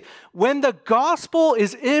faith. When the gospel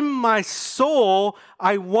is in my soul,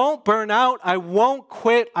 I won't burn out, I won't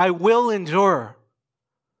quit, I will endure.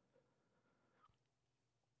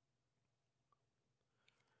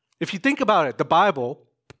 If you think about it, the Bible,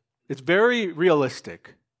 it's very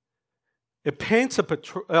realistic. It paints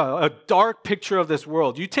a dark picture of this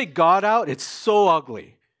world. You take God out, it's so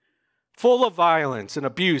ugly. Full of violence and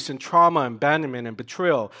abuse and trauma and abandonment and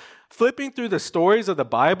betrayal. Flipping through the stories of the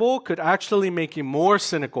Bible could actually make you more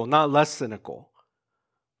cynical, not less cynical.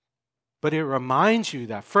 But it reminds you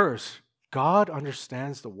that first, God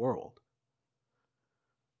understands the world.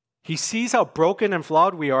 He sees how broken and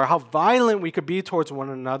flawed we are, how violent we could be towards one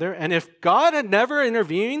another. And if God had never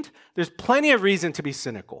intervened, there's plenty of reason to be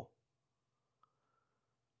cynical.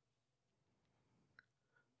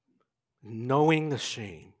 Knowing the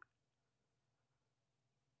shame,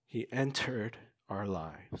 He entered our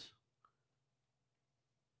lives.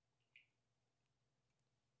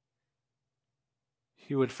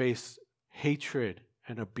 He would face hatred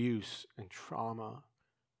and abuse and trauma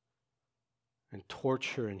and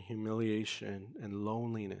torture and humiliation and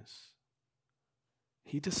loneliness.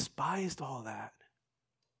 He despised all that.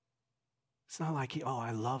 It's not like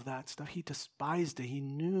I love that stuff. He despised it. He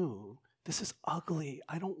knew, this is ugly.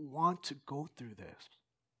 I don't want to go through this.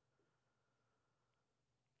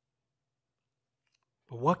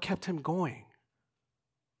 But what kept him going?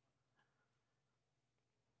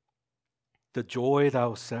 The joy that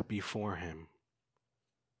was set before him.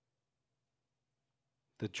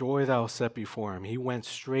 The joy that was set before him. He went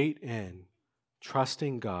straight in,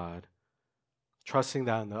 trusting God, trusting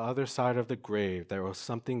that on the other side of the grave there was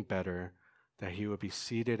something better, that he would be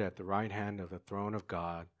seated at the right hand of the throne of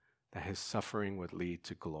God, that his suffering would lead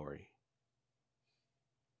to glory.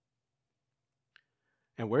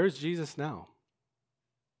 And where is Jesus now?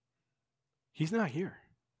 He's not here.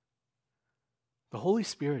 The Holy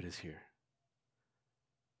Spirit is here.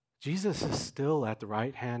 Jesus is still at the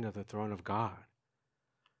right hand of the throne of God.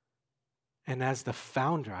 And as the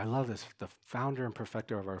founder, I love this, the founder and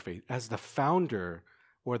perfecter of our faith, as the founder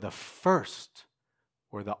or the first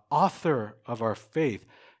or the author of our faith,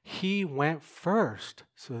 he went first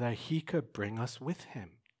so that he could bring us with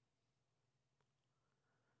him.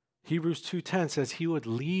 Hebrews 2:10 says he would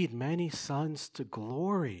lead many sons to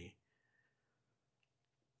glory.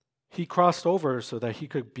 He crossed over so that he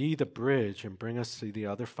could be the bridge and bring us to the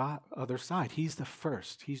other side. He's the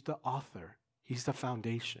first. He's the author. He's the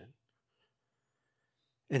foundation.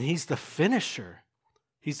 And he's the finisher.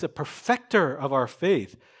 He's the perfecter of our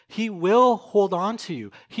faith. He will hold on to you.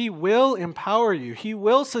 He will empower you. He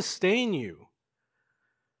will sustain you.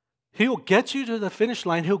 He will get you to the finish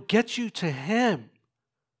line. He'll get you to him.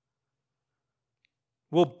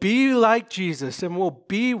 We'll be like Jesus and we'll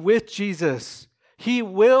be with Jesus. He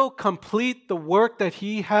will complete the work that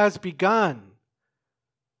he has begun.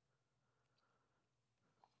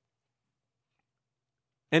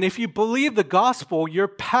 And if you believe the gospel, your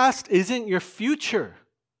past isn't your future.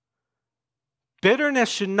 Bitterness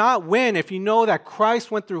should not win if you know that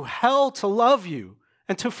Christ went through hell to love you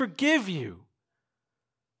and to forgive you.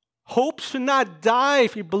 Hope should not die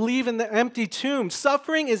if you believe in the empty tomb.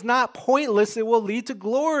 Suffering is not pointless. It will lead to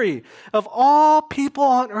glory. Of all people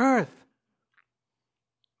on earth,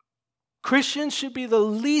 Christians should be the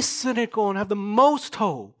least cynical and have the most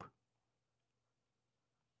hope.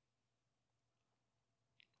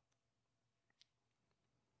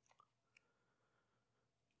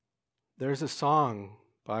 There's a song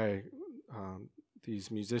by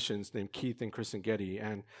these musicians named Keith and Kristen Getty,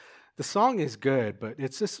 and the song is good, but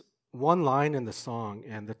it's just one line in the song,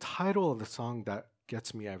 and the title of the song that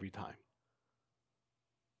gets me every time.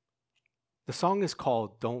 The song is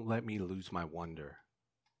called "Don't Let Me Lose My Wonder."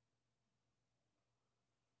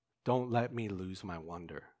 Don't let me lose my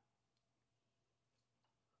wonder.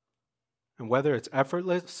 And whether it's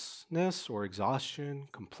effortlessness or exhaustion,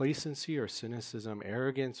 complacency or cynicism,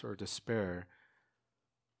 arrogance or despair,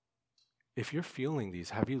 if you're feeling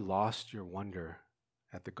these, have you lost your wonder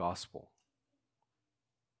at the gospel?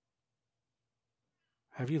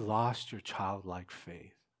 Have you lost your childlike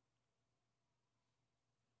faith?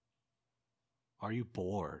 Are you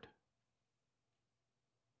bored?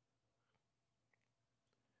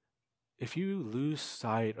 If you lose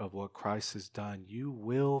sight of what Christ has done, you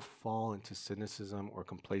will fall into cynicism or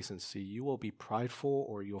complacency. You will be prideful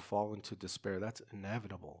or you'll fall into despair. That's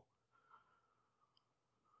inevitable.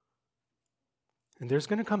 And there's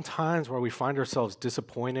going to come times where we find ourselves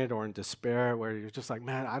disappointed or in despair, where you're just like,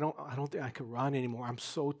 man, I don't think I can run anymore. I'm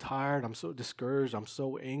so tired. I'm so discouraged. I'm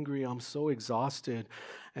so angry. I'm so exhausted.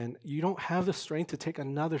 And you don't have the strength to take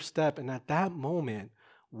another step. And at that moment,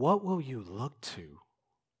 what will you look to?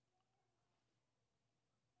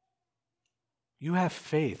 You have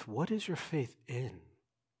faith. What is your faith in?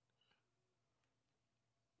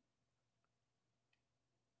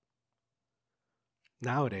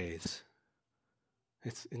 Nowadays,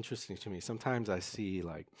 it's interesting to me. Sometimes I see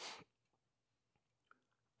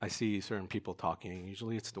certain people talking.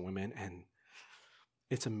 Usually it's the women, and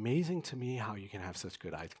it's amazing to me how you can have such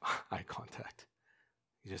good eye contact.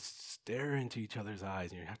 You just stare into each other's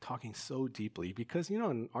eyes and you're talking so deeply because,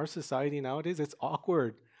 in our society nowadays, it's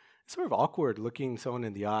awkward. It's sort of awkward looking someone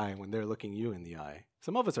in the eye when they're looking you in the eye.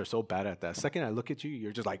 Some of us are so bad at that. Second I look at you,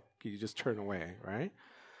 you're just like, you just turn away, right?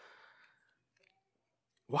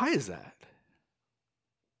 Why is that?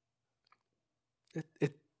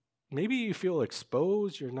 Maybe you feel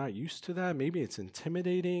exposed, you're not used to that. Maybe it's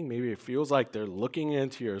intimidating. Maybe it feels like they're looking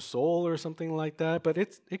into your soul or something like that. But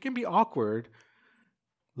it can be awkward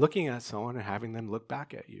looking at someone and having them look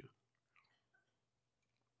back at you.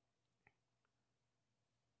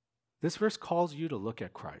 This verse calls you to look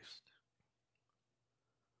at Christ.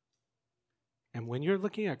 And when you're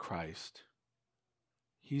looking at Christ,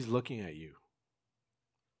 He's looking at you.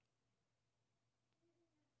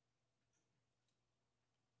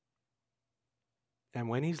 And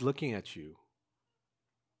when He's looking at you,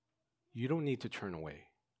 you don't need to turn away.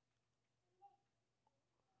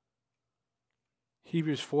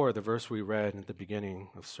 Hebrews 4, the verse we read at the beginning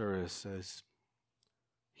of service, says,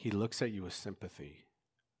 He looks at you with sympathy.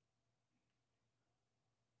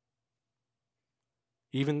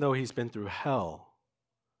 Even though He's been through hell,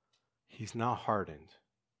 He's not hardened.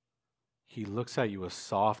 He looks at you with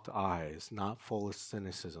soft eyes, not full of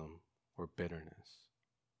cynicism or bitterness.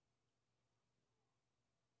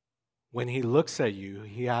 When He looks at you,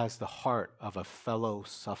 He has the heart of a fellow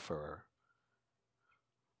sufferer.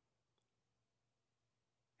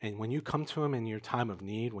 And when you come to Him in your time of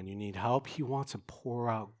need, when you need help, He wants to pour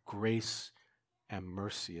out grace and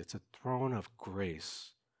mercy. It's a throne of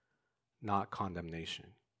grace, not condemnation.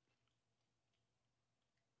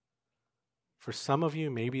 For some of you,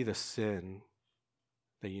 maybe the sin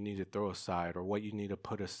that you need to throw aside or what you need to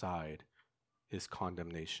put aside is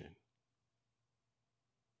condemnation.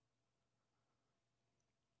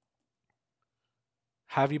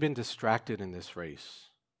 Have you been distracted in this race?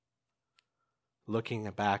 Looking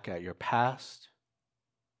back at your past,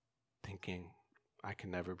 thinking, I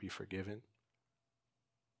can never be forgiven?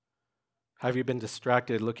 Have you been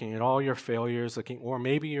distracted looking at all your failures, or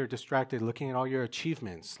maybe you're distracted looking at all your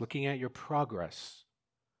achievements, looking at your progress,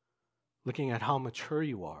 looking at how mature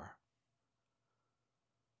you are?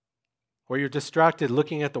 Or you're distracted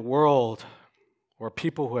looking at the world or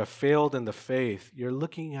people who have failed in the faith. You're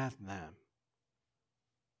looking at them.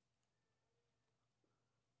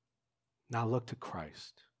 Now look to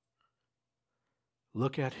Christ.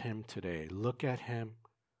 Look at Him today. Look at Him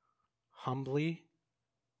humbly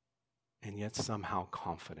and yet somehow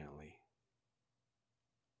confidently.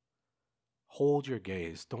 Hold your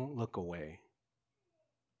gaze. Don't look away.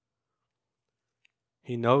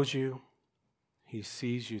 He knows you. He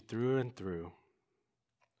sees you through and through.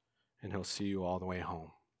 And He'll see you all the way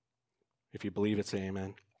home. If you believe it, say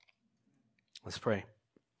amen. Let's pray.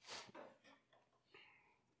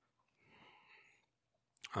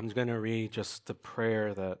 I'm going to read just the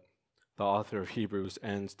prayer that the author of Hebrews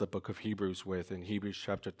ends the book of Hebrews with in Hebrews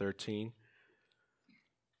chapter 13,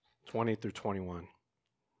 20 through 21.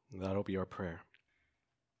 And that'll be our prayer.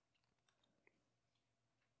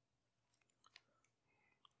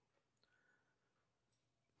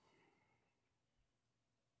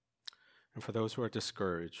 And for those who are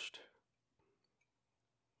discouraged,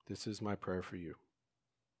 this is my prayer for you.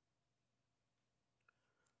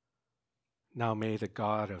 Now may the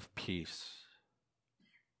God of peace,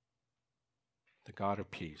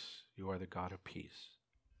 you are the God of peace,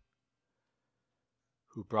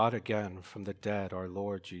 who brought again from the dead our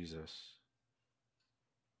Lord Jesus,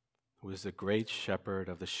 who is the great shepherd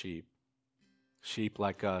of the sheep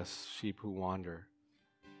like us, sheep who wander.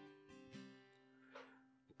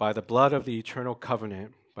 By the blood of the eternal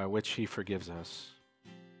covenant by which He forgives us,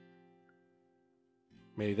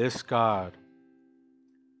 may this God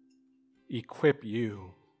equip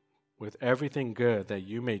you with everything good that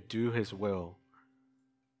you may do His will,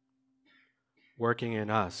 working in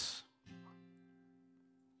us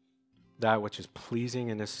that which is pleasing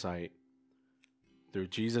in His sight, through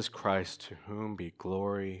Jesus Christ, to whom be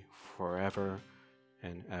glory forever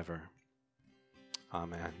and ever.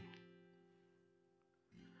 Amen.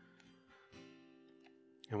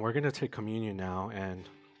 And we're going to take communion now, and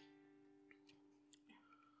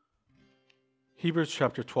Hebrews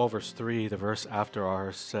chapter 12, verse 3, the verse after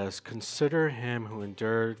ours, says, "Consider Him who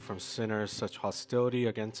endured from sinners such hostility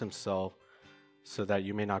against Himself, so that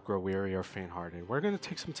you may not grow weary or faint-hearted." We're going to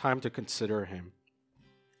take some time to consider Him,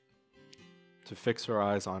 to fix our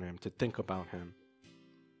eyes on Him, to think about Him.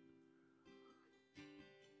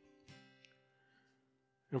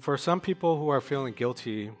 And for some people who are feeling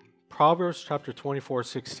guilty, Proverbs chapter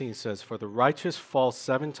 24:16 says, "For the righteous falls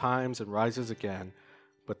 7 times and rises again,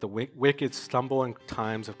 but the wicked stumble in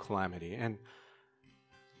times of calamity." And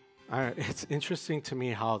It's interesting to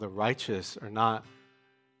me how the righteous are not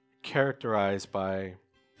characterized by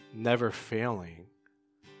never failing,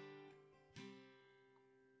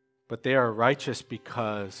 but they are righteous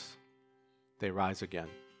because they rise again.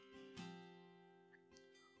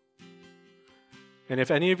 And if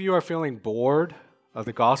any of you are feeling bored of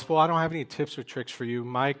the gospel, I don't have any tips or tricks for you.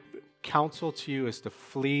 My counsel to you is to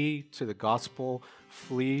flee to the gospel,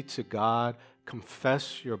 flee to God,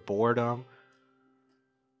 confess your boredom,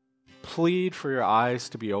 plead for your eyes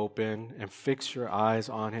to be open and fix your eyes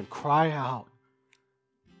on Him. Cry out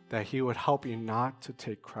that He would help you not to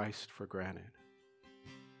take Christ for granted.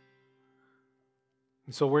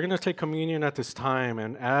 And so we're going to take communion at this time,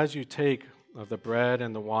 and as you take of the bread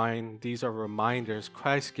and the wine, these are reminders.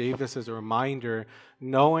 Christ gave this as a reminder,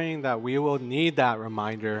 knowing that we will need that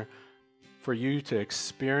reminder for you to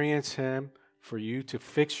experience Him, for you to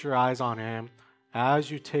fix your eyes on Him. As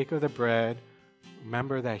you take of the bread,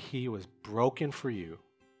 remember that He was broken for you.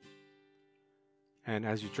 And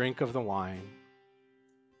as you drink of the wine,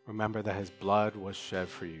 remember that His blood was shed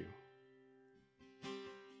for you.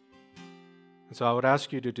 And so I would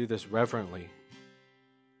ask you to do this reverently.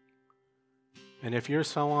 And if you're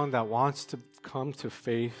someone that wants to come to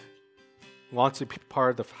faith, wants to be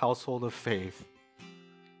part of the household of faith,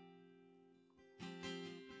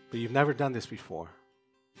 but you've never done this before,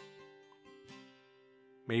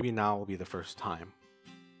 maybe now will be the first time.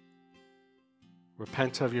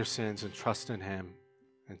 Repent of your sins and trust in Him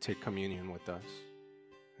and take communion with us,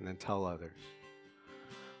 and then tell others.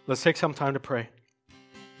 Let's take some time to pray.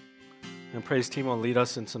 And praise team will lead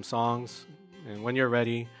us in some songs. And when you're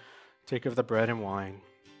ready, take of the bread and wine,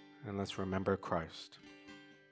 and let's remember Christ.